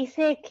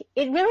basic,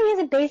 it really is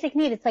a basic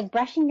need. It's like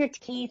brushing your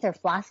teeth or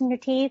flossing your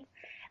teeth.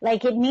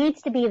 Like, it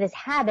needs to be this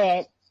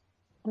habit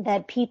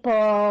that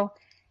people,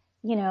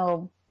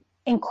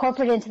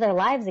 incorporate into their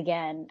lives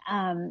again,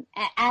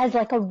 as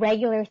like a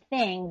regular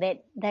thing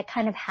that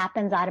kind of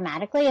happens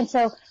automatically. And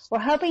so we're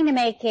hoping to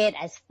make it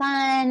as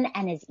fun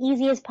and as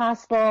easy as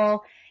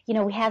possible.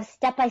 We have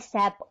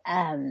step-by-step,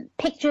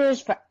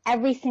 pictures for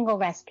every single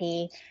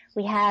recipe.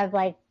 We have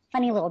like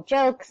funny little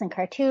jokes and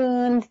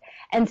cartoons.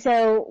 And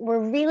so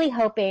we're really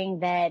hoping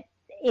that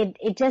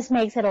it just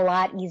makes it a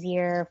lot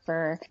easier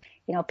for,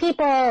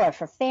 people or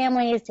for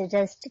families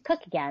to cook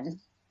again.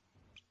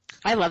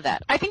 I love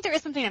that. I think there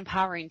is something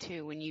empowering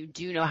too when you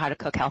do know how to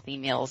cook healthy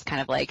meals,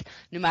 kind of like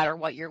no matter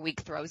what your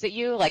week throws at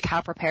you, like how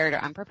prepared or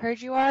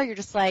unprepared you are, you're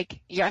just like,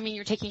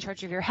 you're taking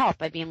charge of your health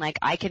by being like,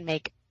 I can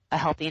make a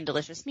healthy and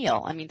delicious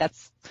meal. I mean,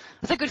 that's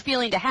a good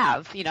feeling to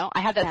have,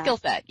 I have that skill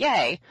set.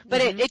 Yay. But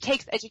it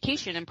takes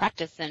education and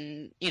practice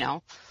and,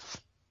 No,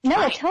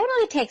 it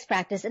totally takes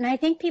practice. And I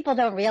think people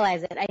don't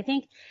realize it. I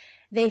think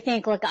they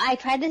think, look, I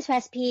tried this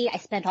recipe, I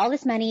spent all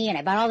this money, and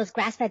I bought all this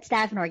grass-fed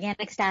stuff and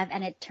organic stuff,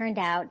 and it turned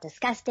out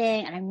disgusting,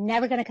 and I'm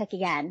never going to cook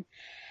again.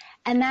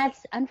 And that's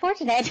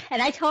unfortunate,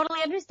 and I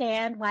totally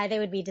understand why they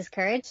would be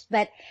discouraged,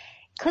 but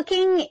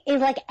cooking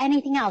is like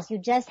anything else. You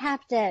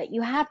have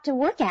to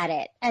work at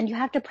it, and you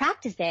have to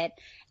practice it,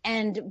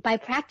 and by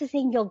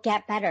practicing, you'll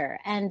get better,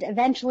 and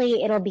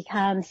eventually it'll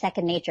become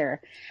second nature.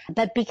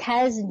 But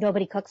because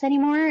nobody cooks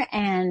anymore,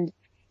 and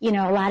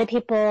a lot of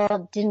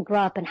people didn't grow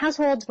up in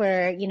households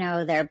where,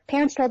 their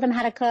parents told them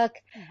how to cook.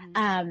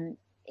 Mm-hmm.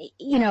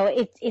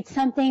 It's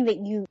something that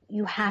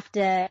you have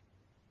to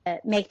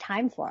make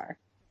time for.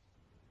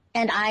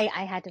 And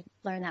I had to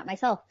learn that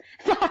myself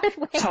the hard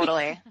way.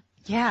 Totally.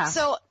 Yeah.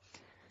 So,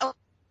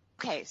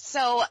 okay.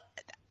 So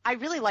I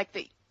really like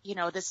that,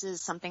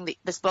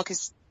 this book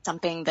is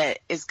something that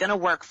is going to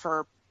work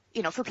for,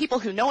 for people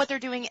who know what they're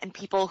doing and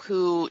people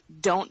who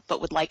don't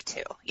but would like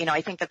to. I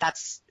think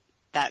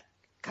that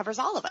covers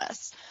all of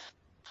us.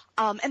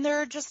 And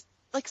there are just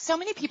like so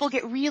many people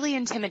get really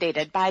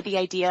intimidated by the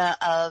idea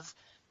of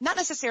not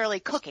necessarily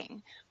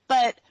cooking,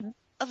 but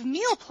of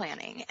meal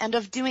planning and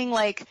of doing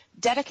like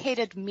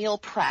dedicated meal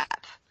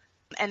prep.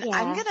 And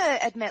I'm going to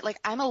admit, like,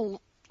 I'm a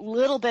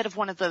little bit of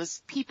one of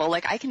those people.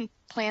 Like, I can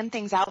plan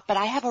things out, but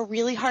I have a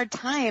really hard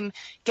time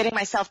getting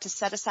myself to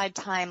set aside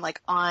time,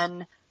 like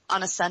on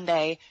a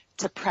Sunday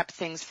to prep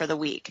things for the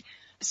week.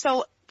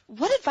 So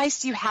what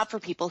advice do you have for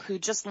people who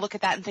just look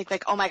at that and think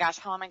like, oh my gosh,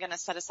 how am I going to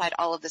set aside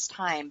all of this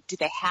time? Do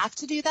they have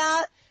to do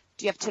that?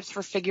 Do you have tips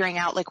for figuring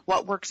out like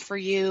what works for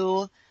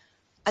you?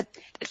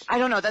 I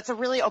don't know. That's a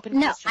really open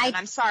question, and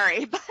I'm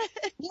sorry, but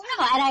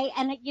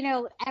and you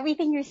know,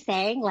 everything you're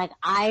saying, like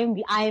I'm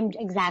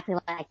exactly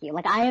like you.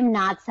 Like I am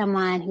not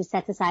someone who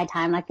sets aside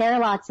time. Like there are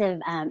lots of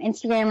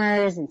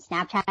Instagrammers and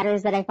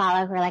Snapchatters that I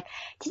follow who are like,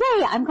 today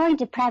I'm going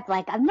to prep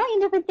like a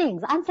million different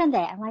things on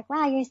Sunday. I'm like,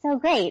 wow, you're so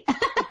great.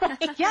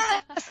 Like,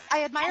 yes,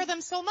 I admire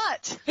them so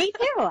much. Me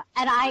too. But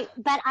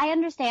I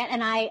understand,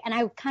 and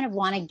I kind of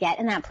want to get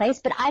in that place,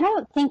 but I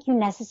don't think you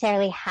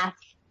necessarily have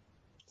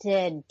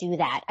to do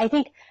that. I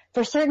think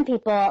for certain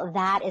people,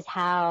 that is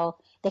how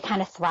they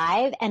kind of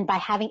thrive. And by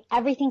having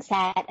everything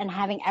set and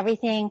having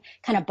everything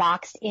kind of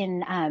boxed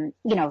in,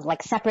 you know,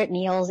 like separate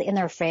meals in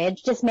their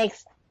fridge just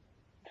makes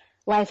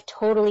life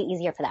totally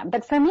easier for them.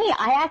 But for me,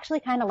 I actually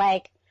kind of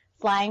like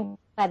flying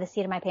by the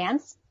seat of my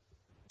pants.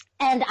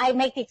 And I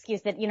make the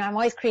excuse that, you know, I'm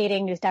always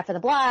creating new stuff for the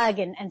blog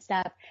and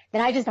stuff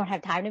that I just don't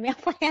have time to meal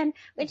plan,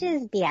 which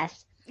is BS.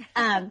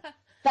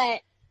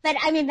 But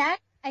I mean,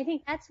 I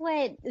think that's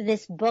what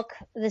this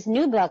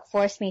new book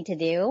forced me to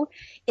do,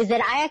 is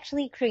that I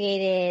actually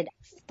created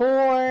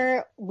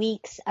 4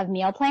 weeks of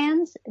meal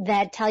plans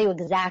that tell you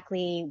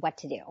exactly what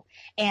to do.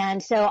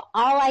 And so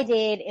all I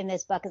did in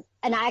this book is,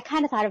 and I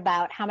kind of thought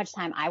about how much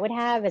time I would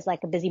have as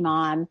like a busy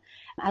mom.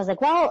 I was like,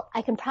 well,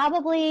 I can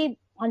probably,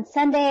 on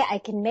Sunday, I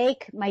can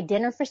make my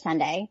dinner for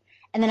Sunday,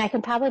 and then I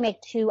can probably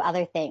make 2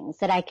 other things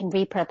that I can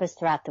repurpose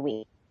throughout the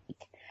week.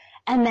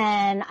 And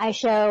then I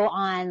show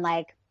on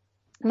like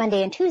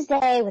Monday and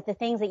Tuesday with the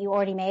things that you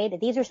already made.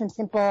 These are some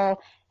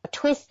simple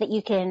twists that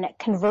you can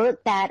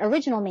convert that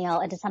original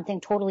meal into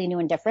something totally new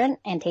and different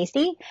and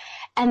tasty.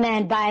 And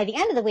then by the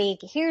end of the week,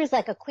 here's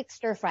like a quick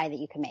stir fry that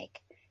you can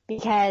make,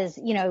 because,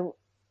 you know,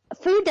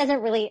 food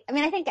doesn't really, I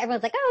mean, I think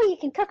everyone's like, oh, you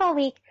can cook all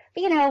week,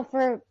 but you know,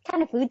 for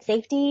kind of food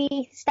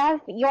safety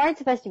stuff, you aren't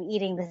supposed to be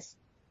eating this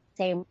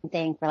same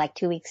thing for like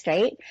 2 weeks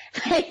straight.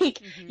 Like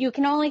you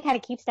can only kind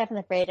of keep stuff in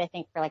the fridge, I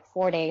think, for like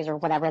 4 days or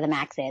whatever the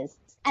max is.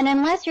 And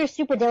unless you're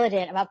super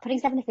diligent about putting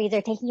stuff in the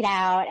freezer, taking it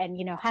out, and,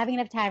 you know, having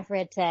enough time for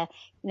it to,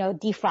 you know,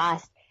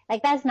 defrost,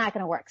 like that's not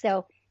going to work.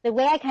 So the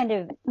way I kind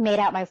of made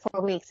out my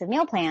 4 weeks of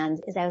meal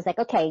plans is I was like,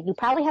 okay, you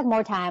probably have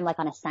more time like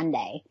on a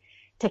Sunday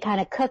to kind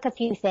of cook a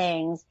few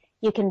things.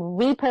 You can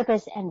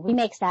repurpose and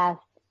remake stuff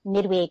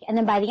midweek. And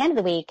then by the end of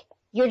the week,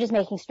 you're just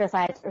making stir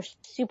fries or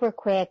super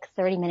quick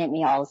 30-minute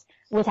meals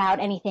without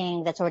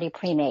anything that's already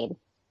pre-made.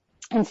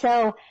 And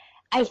so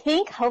I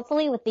think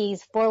hopefully with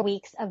these 4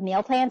 weeks of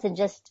meal plans and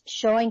just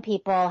showing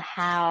people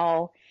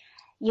how,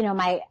 you know,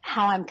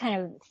 how I'm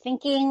kind of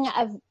thinking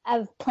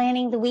of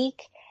planning the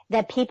week,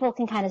 that people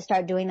can kind of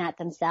start doing that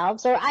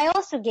themselves. Or I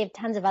also give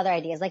tons of other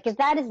ideas. Like if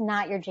that is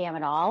not your jam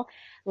at all,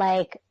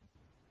 like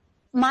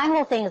my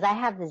whole thing is I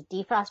have this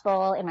defrost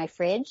bowl in my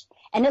fridge,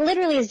 and it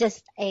literally is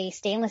just a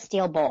stainless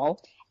steel bowl.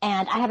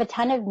 And I have a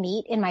ton of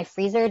meat in my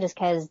freezer just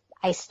because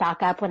I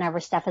stock up whenever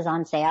stuff is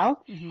on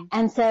sale. Mm-hmm.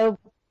 And so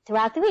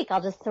throughout the week,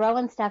 I'll just throw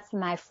in stuff from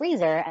my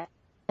freezer.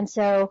 And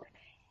so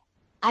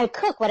I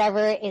cook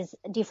whatever is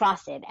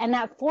defrosted. And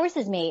that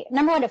forces me,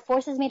 number one, it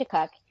forces me to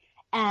cook.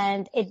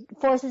 And it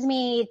forces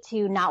me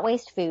to not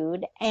waste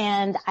food.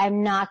 And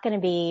I'm not going to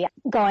be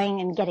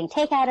going and getting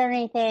takeout or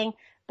anything.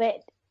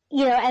 But,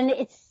 you know, and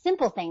it's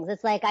simple things.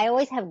 It's like I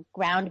always have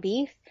ground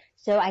beef.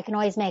 So I can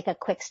always make a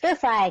quick stir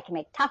fry. I can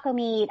make taco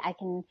meat. I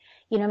can,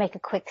 you know, make a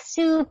quick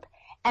soup.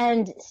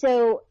 And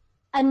so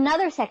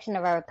another section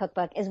of our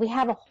cookbook is we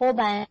have a whole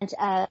bunch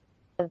of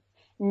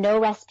no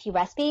recipe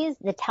recipes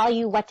that tell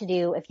you what to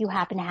do if you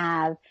happen to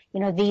have, you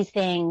know, these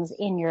things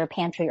in your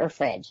pantry or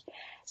fridge.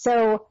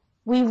 So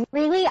we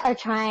really are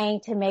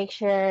trying to make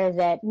sure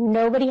that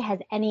nobody has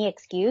any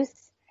excuse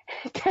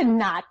to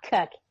not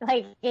cook.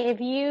 Like if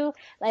you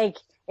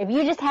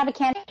just have a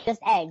can of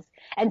just eggs.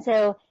 And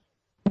so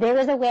there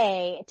is a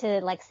way to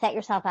like set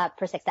yourself up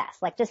for success.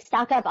 Like just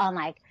stock up on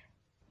like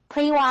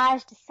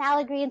pre-washed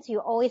salad greens, so you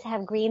always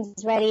have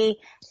greens ready.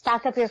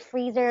 Stock up your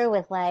freezer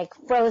with like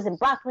frozen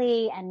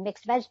broccoli and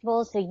mixed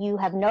vegetables, so you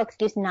have no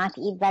excuse not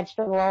to eat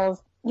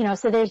vegetables. You know,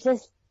 so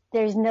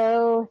there's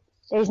no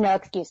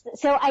excuse.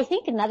 So I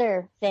think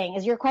another thing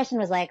is your question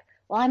was like,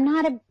 well, I'm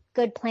not a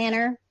good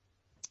planner,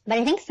 but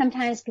I think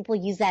sometimes people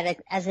use that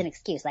as an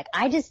excuse. Like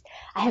I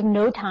have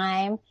no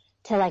time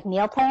to like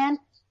meal plan,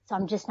 so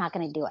I'm just not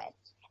going to do it.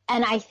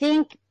 And I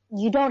think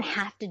you don't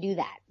have to do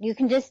that. You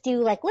can just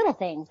do like little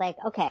things like,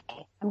 okay,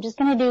 I'm just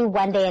going to do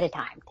one day at a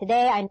time.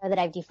 Today I know that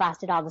I've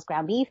defrosted all this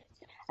ground beef.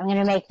 I'm going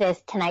to make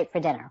this tonight for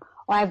dinner.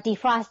 Or I've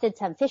defrosted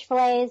some fish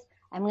fillets.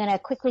 I'm going to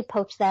quickly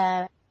poach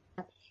them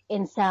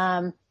in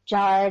some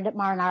jarred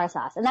marinara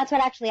sauce. And that's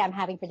what actually I'm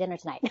having for dinner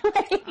tonight. Oh,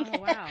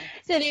 wow.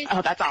 So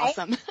that's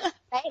awesome.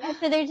 Right? And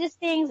so there's just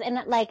things, and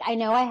like I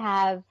know I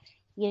have,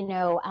 you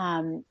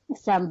know,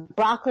 some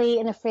broccoli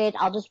in the fridge.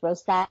 I'll just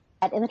roast that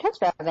in the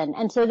toaster oven.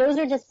 And so those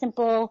are just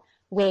simple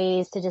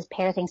ways to just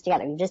pair things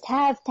together. You just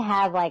have to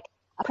have like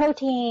a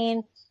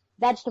protein,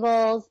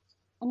 vegetables,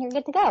 and you're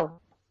good to go.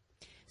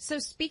 So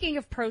speaking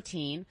of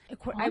protein,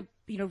 I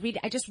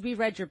just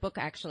reread your book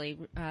actually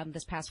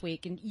this past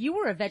week, and you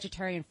were a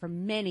vegetarian for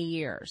many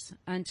years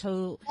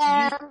until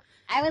I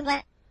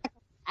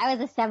I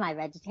was a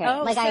semi-vegetarian.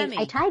 Oh, like semi.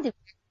 I tried to,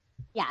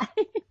 yeah.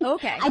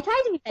 Okay. I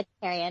tried to be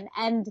vegetarian,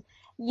 and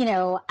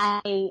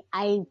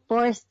I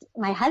forced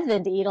my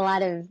husband to eat a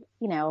lot of,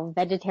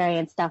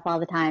 vegetarian stuff all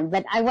the time,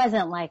 but I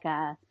wasn't like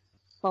a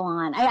full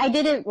on. I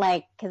did it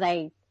like, cause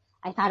I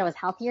thought it was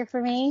healthier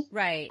for me.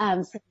 Right.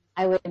 So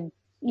I would,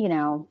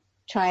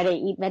 try to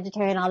eat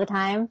vegetarian all the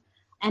time,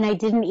 and I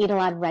didn't eat a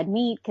lot of red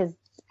meat cause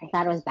I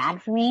thought it was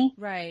bad for me.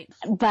 Right.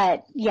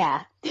 But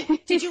yeah.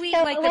 Did you eat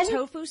like the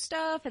tofu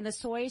stuff and the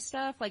soy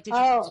stuff? Like,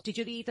 did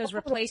you eat those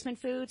replacement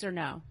foods or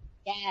no?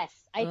 Yes,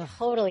 I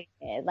totally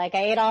did. Like,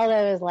 I ate all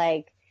those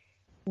like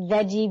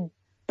veggie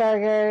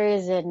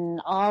burgers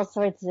and all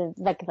sorts of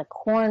like the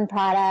corn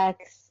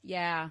products.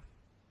 Yeah.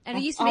 And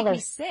it used to make me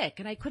sick,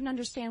 and I couldn't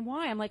understand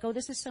why. I'm like, oh,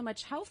 this is so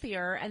much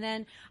healthier. And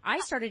then I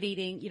started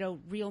eating,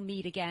 real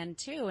meat again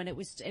too, and it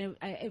was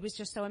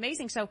just so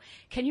amazing. So,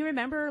 can you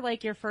remember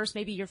like your first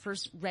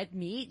red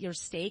meat, your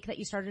steak that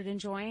you started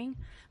enjoying?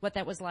 What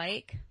that was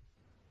like?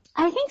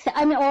 I think so.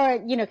 I mean,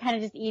 or kind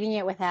of just eating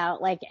it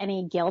without like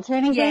any guilt or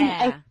anything.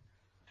 Yeah.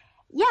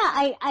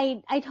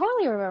 I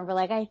totally remember.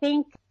 Like, I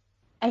think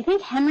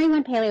Henry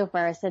went paleo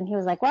first, and he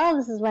was like, well,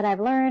 this is what I've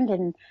learned,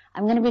 and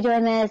I'm going to be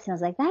doing this. And I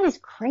was like, that is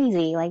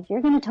crazy. Like,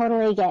 you're going to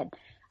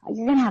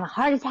have a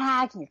heart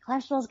attack, and your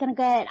cholesterol is going to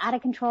get out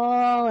of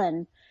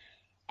control.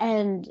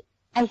 And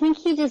I think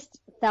he just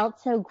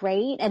felt so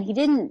great, and he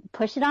didn't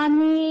push it on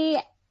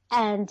me,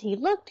 and he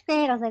looked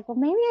great. I was like, well,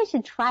 maybe I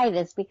should try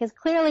this, because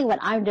clearly what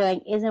I'm doing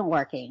isn't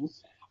working,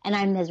 and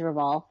I'm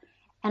miserable.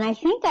 And I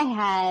think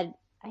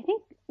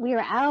we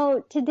were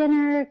out to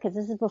dinner, because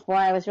this is before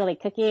I was really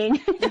cooking,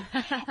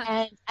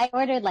 and I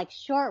ordered like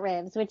short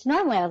ribs, which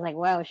normally I was like,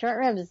 whoa, short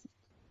ribs,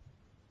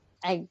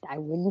 I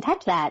wouldn't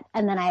touch that.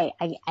 And then I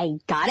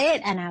got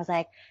it, and I was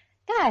like,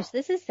 gosh,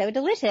 this is so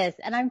delicious,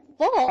 and I'm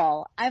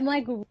full. I'm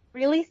like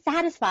really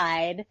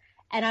satisfied,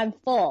 and I'm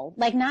full.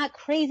 Like, not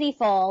crazy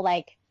full,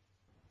 like,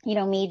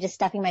 me just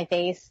stuffing my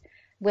face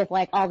with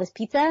like all this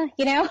pizza,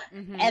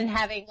 and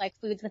having like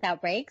foods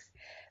without breaks.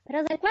 But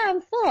I was like, wow,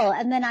 I'm full.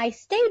 And then I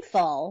stayed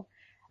full.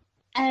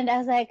 And I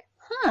was like,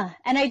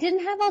 and I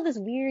didn't have all this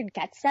weird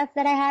gut stuff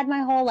that I had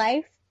my whole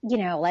life,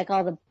 like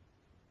all the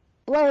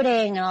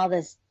bloating and all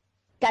this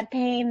gut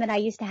pain that I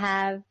used to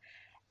have.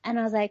 And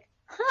I was like,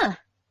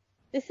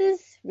 this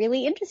is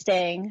really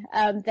interesting,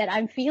 that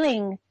I'm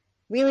feeling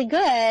really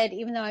good,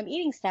 even though I'm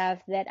eating stuff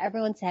that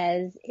everyone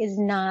says is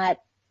not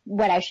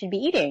what I should be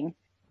eating.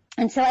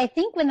 And so I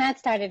think when that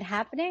started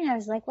happening, I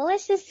was like, well,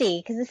 let's just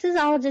see, because this is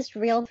all just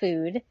real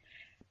food.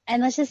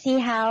 And let's just see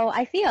how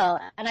I feel.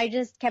 And I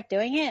just kept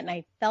doing it, and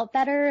I felt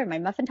better, and my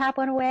muffin top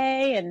went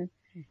away, and,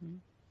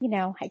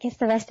 I guess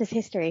the rest is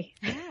history.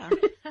 Yeah.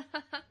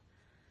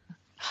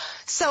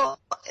 So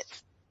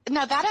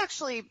now that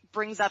actually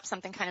brings up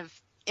something kind of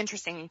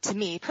interesting to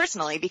me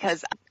personally,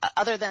 because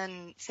other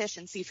than fish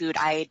and seafood,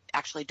 I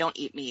actually don't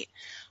eat meat.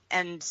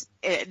 And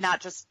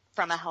not just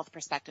from a health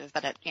perspective,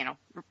 but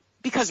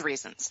because of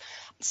reasons.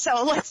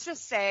 So let's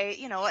just say,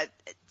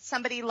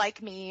 somebody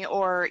like me,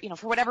 or,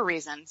 for whatever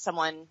reason,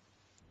 someone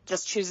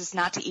just chooses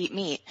not to eat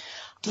meat.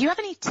 Do you have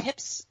any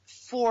tips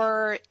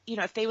for,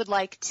 if they would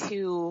like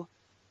to,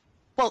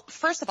 well,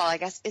 first of all, I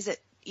guess, is it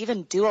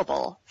even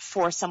doable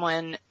for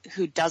someone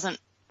who doesn't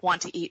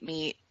want to eat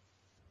meat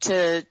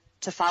to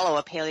follow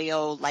a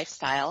paleo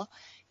lifestyle?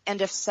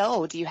 And if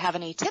so, do you have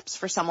any tips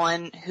for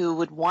someone who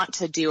would want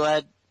to do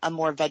a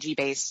more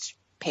veggie-based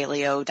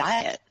paleo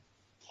diet?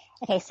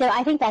 Okay, so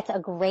I think that's a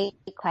great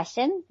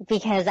question,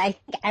 because I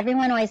think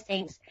everyone always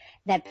thinks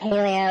that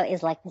paleo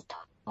is like this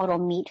total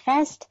meat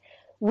fest,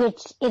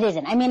 which it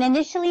isn't. I mean,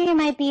 initially it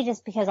might be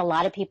just because a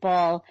lot of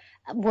people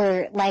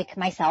were like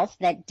myself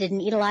that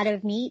didn't eat a lot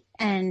of meat,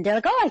 and they're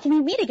like, oh, I can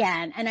eat meat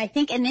again. And I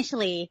think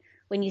initially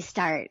when you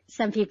start,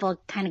 some people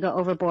kind of go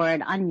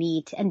overboard on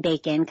meat and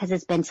bacon because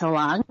it's been so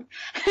long.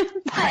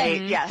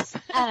 Right, yes.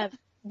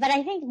 But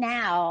I think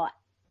now,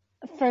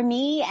 for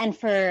me and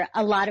for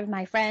a lot of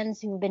my friends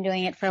who have been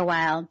doing it for a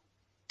while,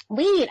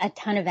 we eat a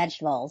ton of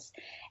vegetables.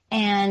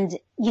 And,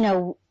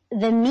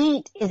 the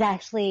meat is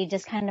actually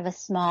just kind of a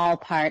small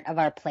part of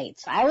our plate.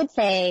 So I would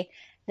say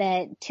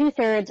that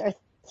 2/3 or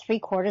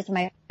 3/4 of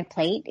my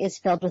plate is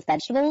filled with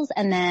vegetables.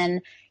 And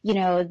then,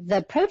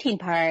 the protein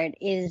part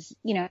is,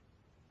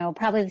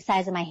 probably the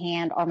size of my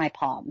hand or my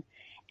palm.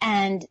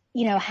 And,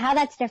 how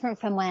that's different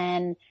from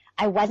when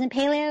I wasn't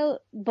paleo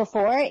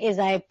before is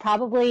I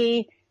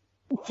probably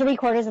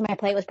 3/4 of my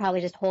plate was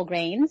probably just whole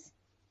grains.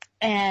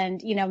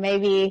 And,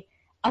 maybe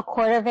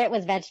 1/4 of it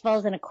was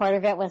vegetables and 1/4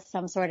 of it was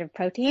some sort of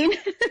protein.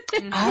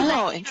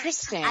 Oh,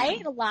 interesting. I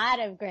ate a lot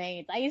of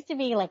grains. I used to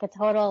be like a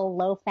total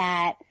low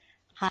fat,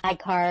 high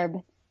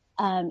carb,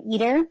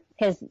 eater,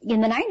 because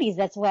in the 90s,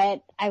 that's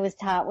what I was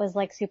taught was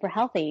like super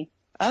healthy.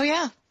 Oh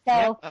yeah.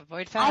 So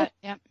avoid fat.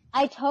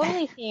 I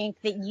totally think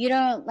that you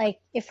don't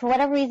if for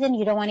whatever reason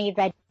you don't want to eat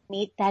red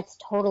meat, that's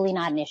totally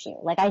not an issue.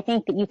 Like, I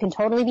think that you can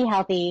totally be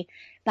healthy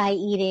by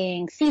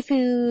eating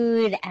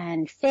seafood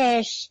and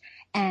fish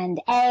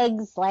and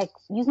eggs. Like,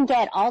 you can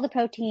get all the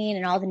protein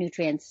and all the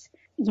nutrients,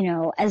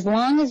 as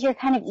long as you're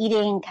kind of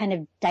eating kind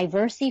of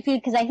diverse seafood,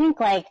 because I think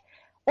like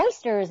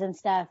oysters and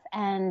stuff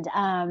and,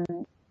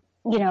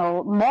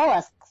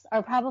 mollusks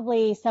are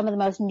probably some of the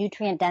most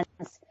nutrient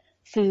dense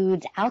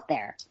foods out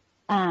there.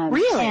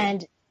 Really?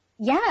 And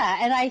yeah,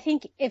 and I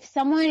think if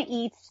someone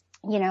eats,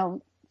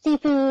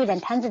 seafood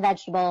and tons of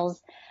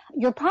vegetables,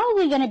 you're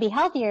probably going to be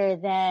healthier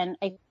than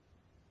a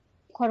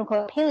quote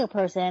unquote paleo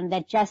person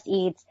that just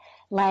eats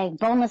like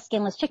boneless,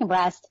 skinless chicken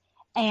breast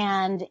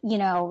and,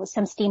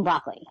 some steamed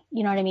broccoli.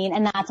 You know what I mean?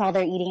 And that's all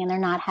they're eating and they're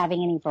not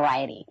having any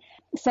variety.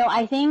 So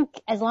I think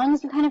as long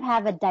as you kind of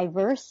have a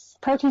diverse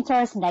protein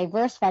source and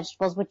diverse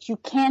vegetables, which you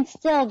can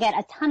still get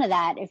a ton of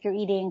that if you're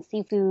eating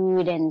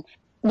seafood and,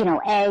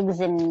 eggs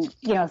and,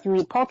 if you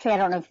eat poultry, I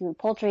don't know if you eat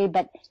poultry,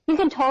 but you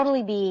can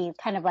totally be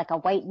kind of like a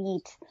white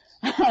meat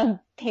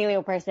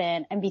paleo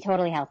person and be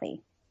totally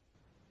healthy.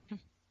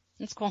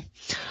 That's cool.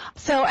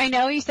 So I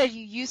know you said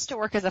you used to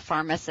work as a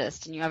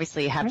pharmacist and you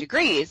obviously have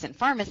degrees in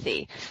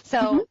pharmacy.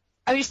 So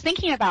I was just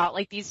thinking about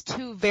like these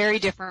two very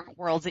different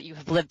worlds that you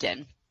have lived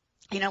in.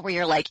 Where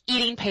you're like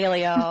eating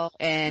paleo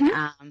and,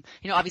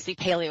 obviously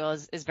paleo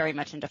is very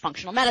much into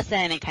functional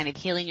medicine and kind of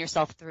healing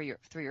yourself through your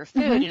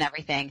food and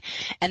everything.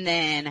 And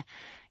then,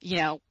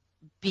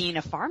 being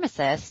a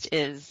pharmacist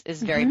is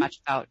very much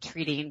about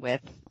treating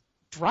with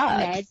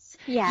drugs. Meds.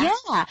 Yeah.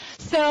 Yeah.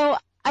 So,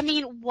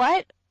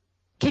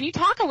 can you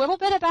talk a little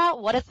bit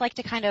about what it's like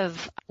to kind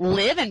of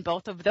live in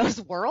both of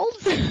those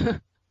worlds?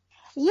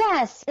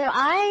 Yes. So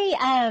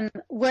I,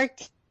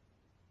 worked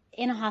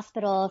in a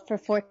hospital for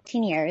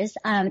 14 years.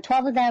 12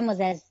 of them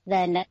was as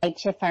the night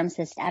shift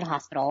pharmacist at a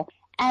hospital.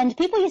 And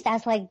people used to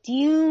ask, like, do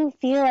you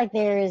feel like do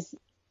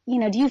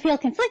you feel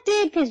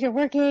conflicted because you're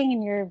working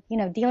and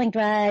you're, dealing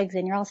drugs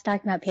and you're also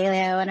talking about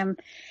paleo? And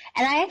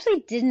I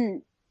actually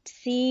didn't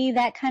see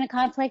that kind of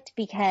conflict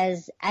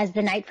because as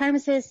the night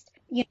pharmacist,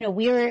 we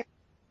were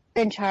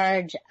in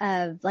charge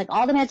of like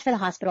all the meds for the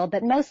hospital,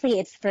 but mostly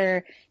it's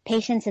for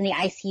patients in the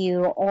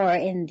ICU or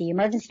in the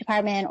emergency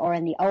department or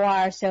in the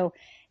OR. So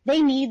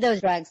they need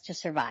those drugs to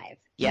survive.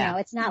 Yeah.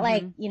 It's not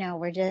like,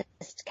 we're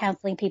just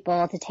counseling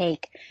people to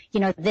take,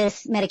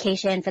 this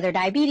medication for their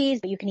diabetes,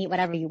 but you can eat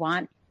whatever you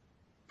want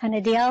kind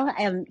of deal.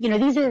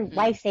 These are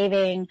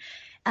life-saving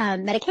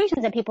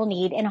medications that people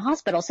need in a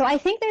hospital. So I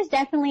think there's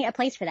definitely a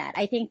place for that.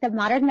 I think that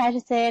modern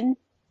medicine,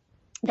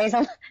 there's a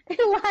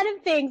lot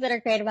of things that are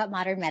great about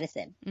modern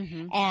medicine.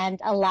 And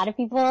a lot of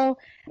people,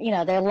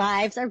 their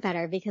lives are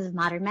better because of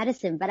modern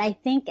medicine. But I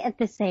think at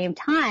the same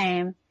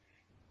time,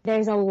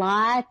 there's a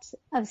lot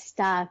of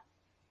stuff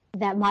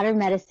that modern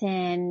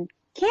medicine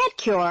can't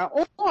cure,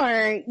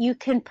 or you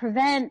can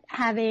prevent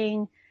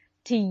having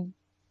to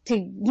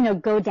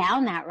go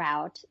down that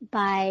route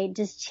by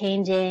just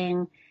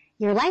changing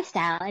your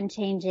lifestyle and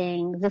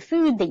changing the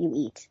food that you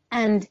eat.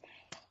 And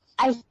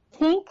I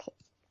think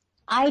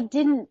I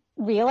didn't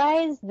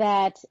realize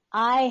that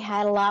I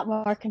had a lot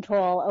more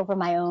control over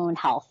my own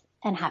health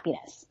and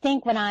happiness. I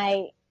think when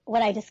I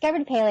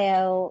discovered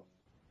paleo,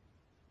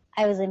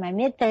 I was in my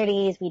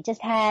mid-30s. We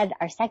just had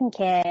our second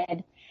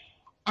kid,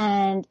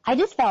 and I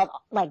just felt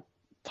like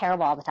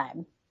terrible all the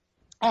time.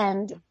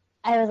 And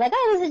I was like,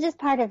 oh, this is just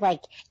part of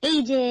like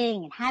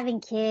aging and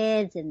having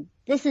kids, and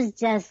this is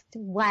just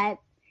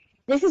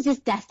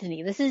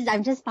destiny.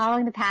 I'm just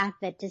following the path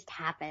that just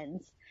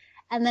happens.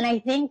 And then I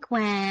think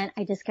when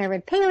I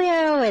discovered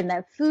paleo and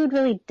that food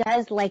really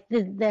does, like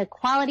the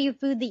quality of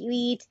food that you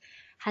eat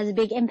has a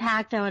big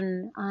impact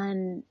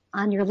on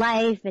your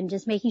life, and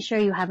just making sure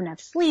you have enough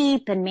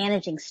sleep and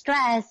managing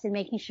stress and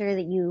making sure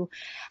that you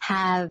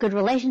have good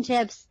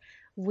relationships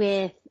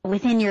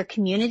within your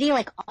community.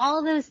 Like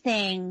all those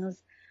things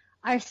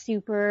are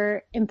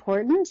super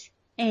important.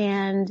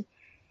 And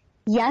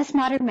yes,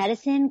 modern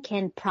medicine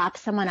can prop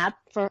someone up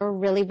for a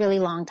really, really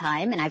long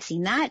time. And I've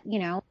seen that,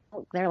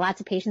 there are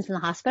lots of patients in the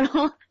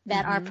hospital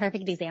that are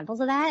perfect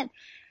examples of that.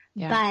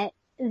 Yeah.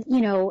 But,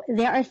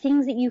 there are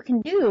things that you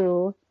can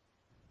do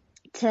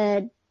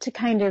to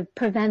kind of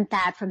prevent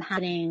that from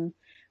happening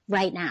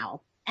right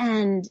now.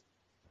 And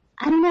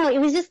I don't know, it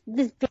was just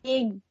this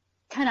big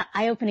kind of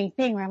eye-opening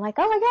thing where I'm like,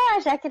 oh my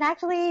gosh, I can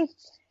actually,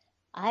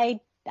 I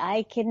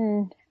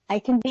can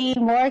be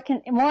more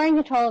in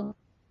control of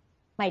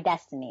my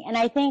destiny. And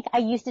I think I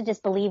used to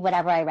just believe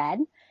whatever I read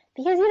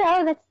because,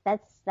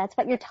 that's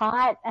what you're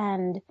taught.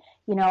 And,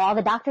 all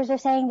the doctors are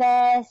saying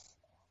this.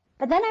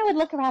 But then I would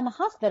look around the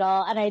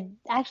hospital and I'd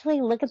actually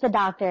look at the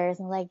doctors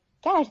and like,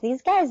 gosh,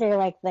 these guys are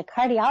like the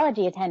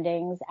cardiology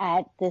attendings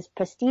at this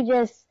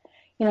prestigious,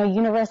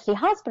 university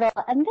hospital,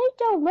 and they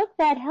don't look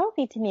that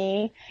healthy to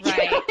me.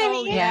 Right.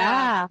 Oh,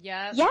 yeah.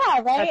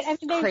 Yeah, right?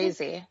 That's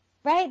crazy.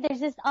 Right? There's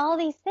just all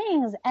these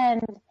things,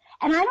 and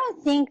I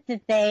don't think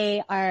that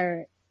they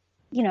are,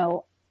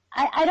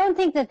 I don't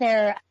think that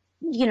they're,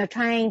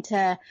 trying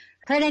to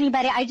hurt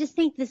anybody. I just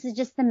think this is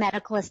just the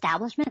medical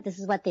establishment. This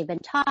is what they've been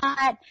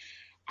taught,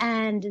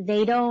 and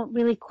they don't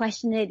really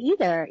question it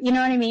either. You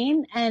know what I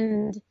mean?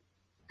 And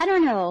I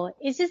don't know.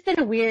 It's been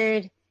a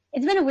weird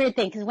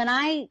thing because when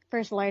I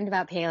first learned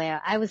about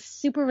paleo, I was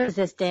super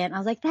resistant. I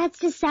was like, that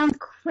just sounds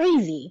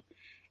crazy.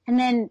 And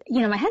then,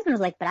 my husband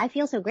was like, but I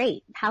feel so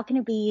great. How can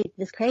it be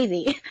this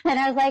crazy? And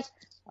I was like,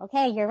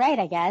 okay, you're right,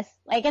 I guess.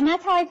 And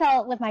that's how I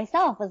felt with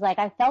myself, was like,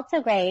 I felt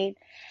so great.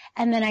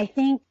 And then I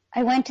think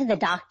I went to the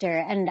doctor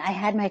and I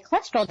had my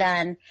cholesterol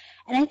done.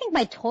 And I think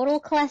my total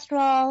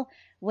cholesterol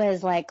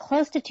was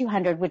close to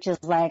 200, which is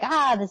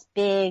this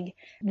big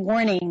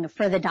warning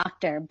for the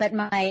doctor. But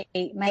my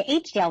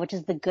HDL, which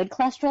is the good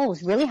cholesterol,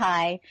 was really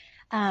high,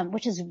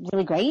 which is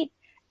really great.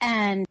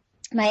 And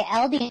my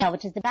LDL,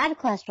 which is the bad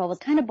cholesterol, was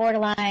kind of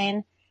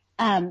borderline.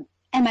 And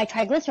my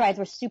triglycerides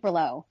were super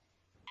low.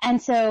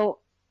 And so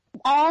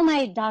all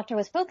my doctor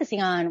was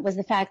focusing on was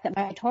the fact that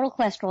my total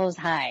cholesterol was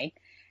high,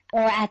 or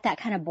at that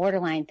kind of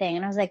borderline thing.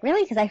 And I was like,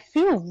 really? Because I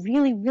feel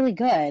really, really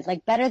good,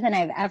 better than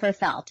I've ever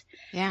felt.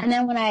 Yeah. And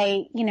then when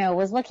I,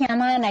 was looking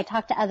online, I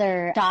talked to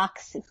other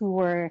docs who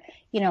were,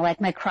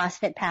 my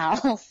CrossFit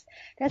pals.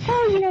 They're like,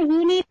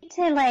 you need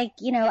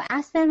to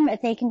ask them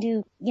if they can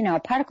do, a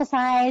particle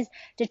size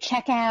to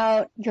check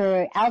out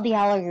your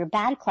LDL or your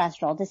bad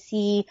cholesterol to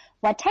see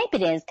what type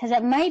it is. Because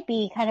it might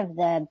be kind of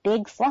the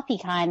big fluffy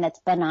kind that's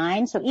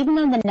benign. So even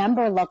though the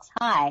number looks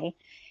high,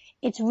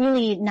 it's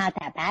really not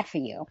that bad for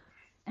you.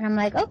 And I'm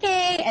like,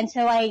 okay. And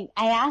so I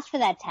asked for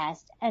that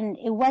test, and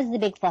it was the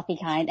big fluffy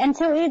kind. And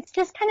so it's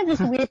just kind of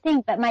this weird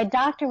thing. But my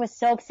doctor was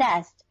so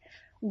obsessed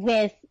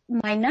with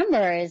my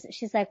numbers.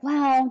 She's like,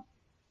 well,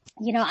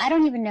 I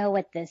don't even know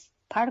what this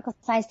particle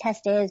size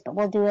test is, but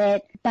we'll do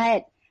it.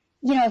 But,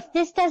 if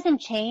this doesn't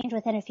change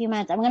within a few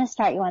months, I'm going to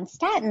start you on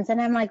statins. And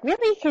I'm like,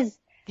 really? Because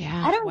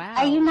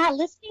are you not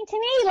listening to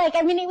me?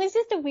 It was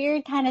just a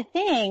weird kind of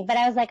thing. But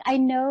I was like, I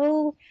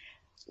know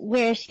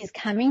where she's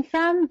coming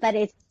from, but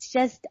it's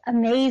just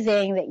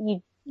amazing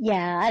that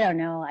I don't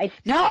know. I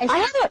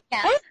have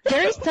a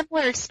very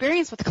similar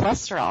experience with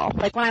cholesterol.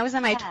 When I was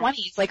in my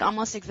 20s,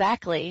 almost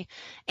exactly.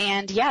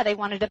 And they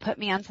wanted to put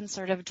me on some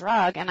sort of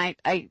drug, and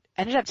I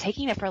ended up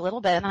taking it for a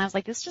little bit, and then I was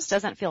like, this just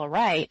doesn't feel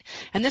right.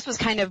 And this was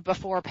kind of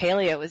before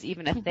paleo was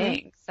even a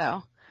thing.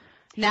 So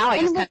now I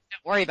just kind of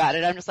don't worry about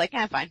it. I'm just like,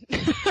 fine.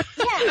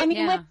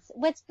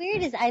 What's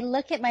weird is I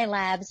look at my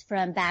labs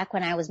from back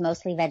when I was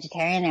mostly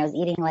vegetarian. I was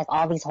eating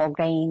all these whole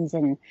grains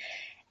and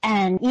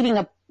eating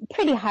a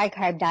pretty high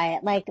carb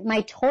diet.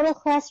 My total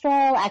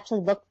cholesterol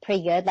actually looked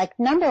pretty good.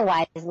 Number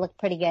wise looked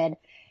pretty good.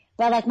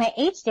 But my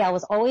HDL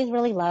was always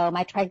really low.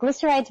 My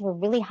triglycerides were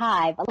really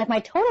high. But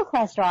my total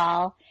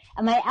cholesterol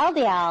and my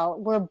LDL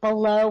were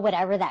below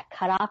whatever that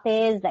cutoff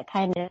is that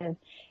kind of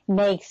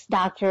makes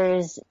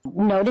doctors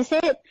notice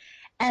it.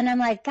 And I'm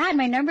like, God,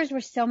 my numbers were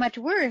so much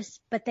worse,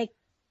 but they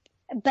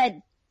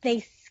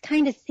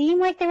kind of seem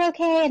like they're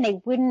okay, and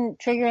they wouldn't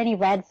trigger any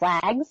red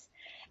flags.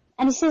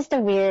 And it's just a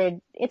weird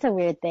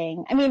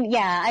thing.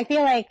 I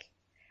feel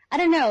I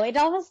don't know, it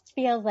almost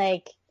feels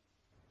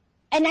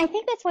and I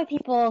think that's why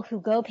people who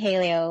go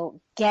paleo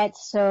get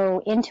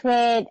so into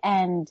it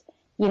and,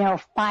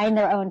 find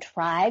their own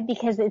tribe,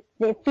 because it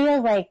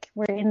feels like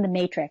we're in the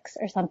Matrix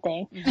or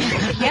something.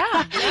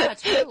 Yeah,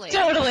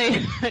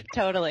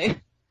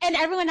 Totally. And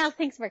everyone else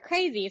thinks we're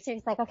crazy. So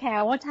it's okay,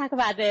 I won't talk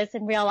about this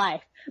in real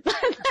life.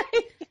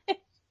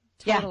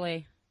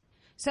 Totally.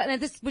 So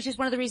which is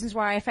one of the reasons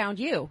why I found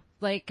you,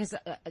 cause,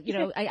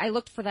 I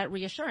looked for that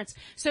reassurance.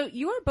 So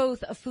you're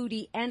both a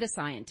foodie and a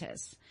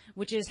scientist,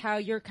 which is how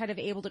you're kind of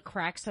able to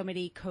crack so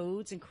many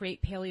codes and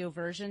create paleo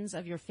versions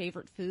of your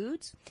favorite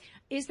foods.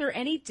 Is there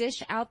any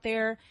dish out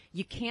there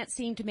you can't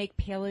seem to make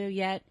paleo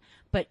yet,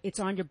 but it's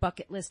on your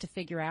bucket list to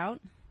figure out?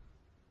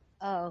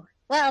 Oh,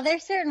 well,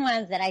 there's certain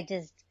ones that I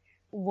just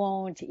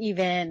won't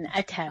even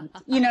attempt.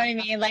 You know what I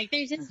mean?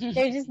 There's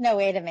just no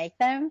way to make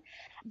them.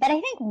 But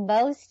I think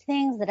most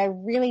things that I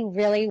really,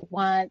 really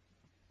want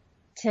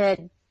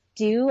to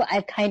do,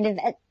 I've kind of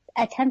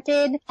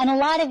attempted. And a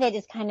lot of it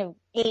is kind of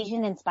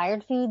Asian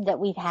inspired food that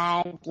we've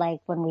had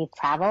when we've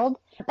traveled.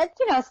 But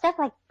stuff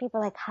people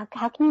are like,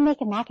 how can you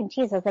make a mac and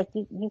cheese? I was like,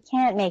 you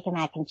can't make a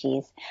mac and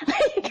cheese.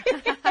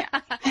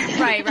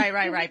 Right.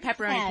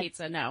 Pepperoni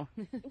pizza, no.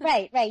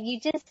 Right. You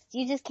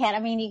just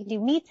can't. You can do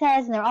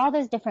pizzas, and there are all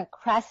those different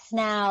crusts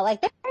now.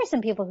 There are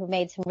some people who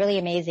made some really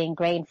amazing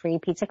grain-free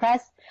pizza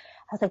crusts.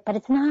 I was like, but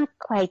it's not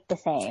quite the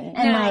same.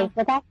 And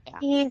with that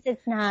cheese,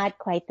 it's not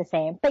quite the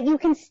same. But you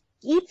can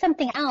eat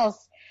something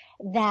else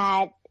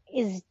that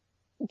is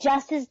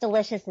just as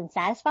delicious and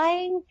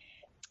satisfying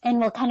and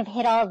will kind of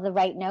hit all of the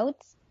right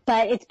notes.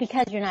 But it's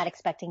because you're not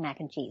expecting mac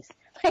and cheese.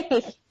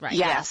 Right.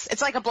 Yes.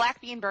 It's like a black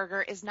bean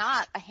burger is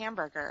not a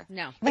hamburger.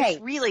 No.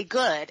 It's really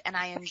good, and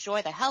I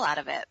enjoy the hell out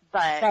of it.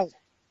 But,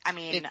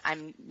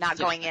 I'm not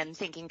going in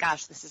thinking,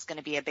 gosh, this is going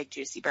to be a big,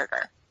 juicy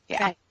burger.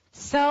 Yeah. Right.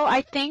 So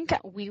I think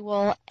we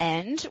will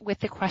end with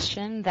the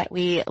question that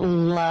we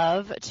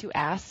love to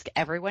ask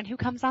everyone who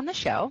comes on the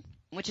show,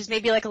 which is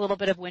maybe a little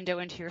bit of window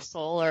into your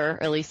soul, or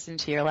at least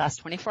into your last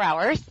 24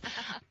 hours.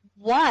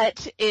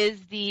 What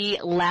is the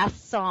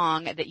last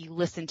song that you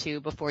listened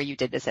to before you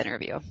did this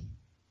interview?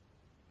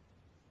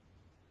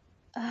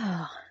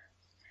 Oh.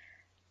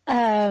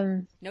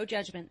 No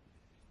judgment.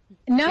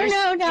 No.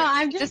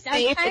 I'm just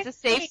it's a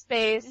safe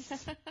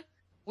space.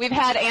 We've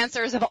had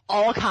answers of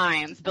all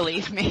kinds,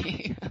 believe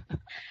me.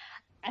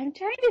 I'm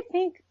trying to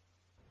think,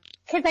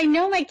 because I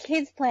know my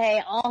kids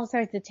play all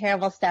sorts of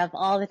terrible stuff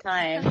all the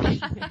time.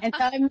 And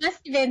so it must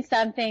have been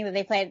something that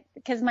they played,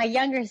 because my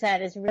younger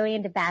son is really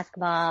into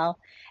basketball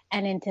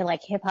and into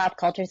like hip hop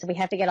culture, so we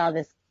have to get all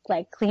this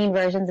like clean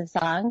versions of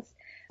songs.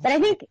 But I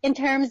think in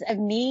terms of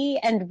me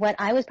and what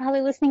I was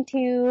probably listening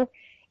to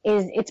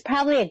it's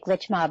probably a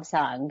Glitch Mob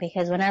song,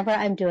 because whenever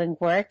I'm doing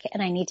work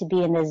and I need to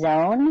be in the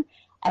zone,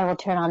 I will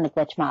turn on the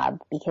Glitch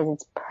Mob because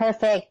it's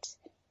perfect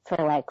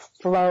for like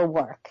flow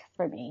work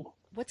for me.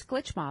 What's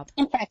Glitch Mob?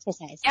 And for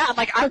exercise. Yeah, I'm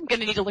like, I'm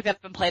going to need to look up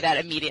and play that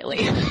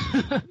immediately.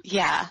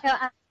 Yeah. So,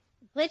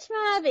 Glitch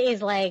Mob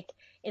is like,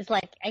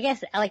 I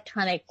guess,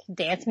 electronic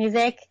dance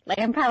music. Like,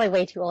 I'm probably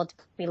way too old to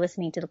be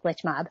listening to the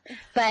Glitch Mob.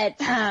 But,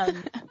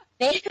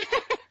 they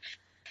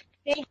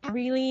have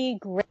really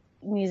great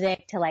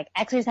music to like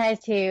exercise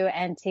to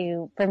and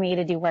for me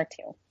to do work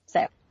to.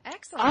 So.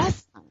 Excellent.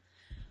 Awesome.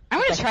 I'm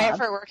going to try it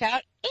for a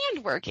workout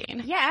and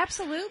working. Yeah,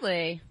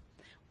 absolutely.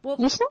 Well,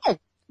 You should.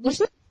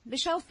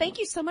 Michelle, thank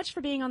you so much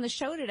for being on the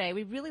show today.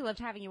 We really loved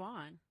having you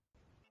on.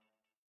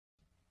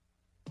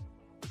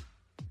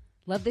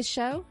 Love this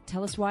show?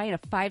 Tell us why in a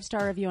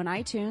 5-star review on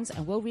iTunes,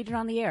 and we'll read it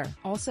on the air.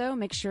 Also,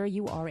 make sure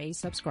you are a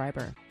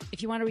subscriber.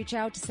 If you want to reach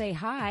out to say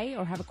hi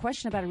or have a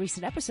question about a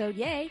recent episode,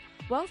 yay,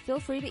 well, feel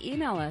free to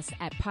email us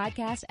at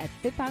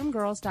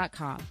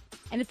podcast@fitbottomgirls.com.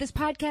 And if this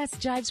podcast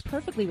jives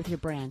perfectly with your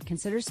brand,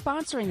 consider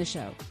sponsoring the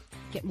show.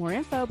 Get more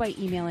info by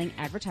emailing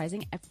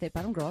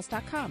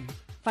advertising@fitbottomgirls.com.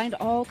 Find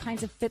all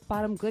kinds of Fit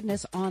Bottom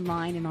goodness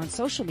online and on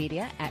social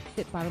media at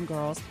Fit Bottom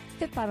Girls,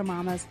 Fit Bottom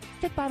Mamas,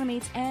 Fit Bottom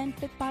Eats, and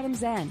Fit Bottom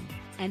Zen.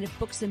 And if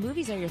books and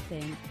movies are your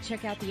thing,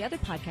 check out the other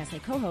podcast I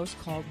co-host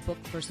called Book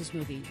versus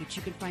Movie, which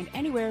you can find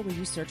anywhere where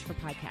you search for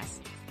podcasts.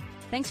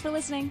 Thanks for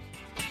listening.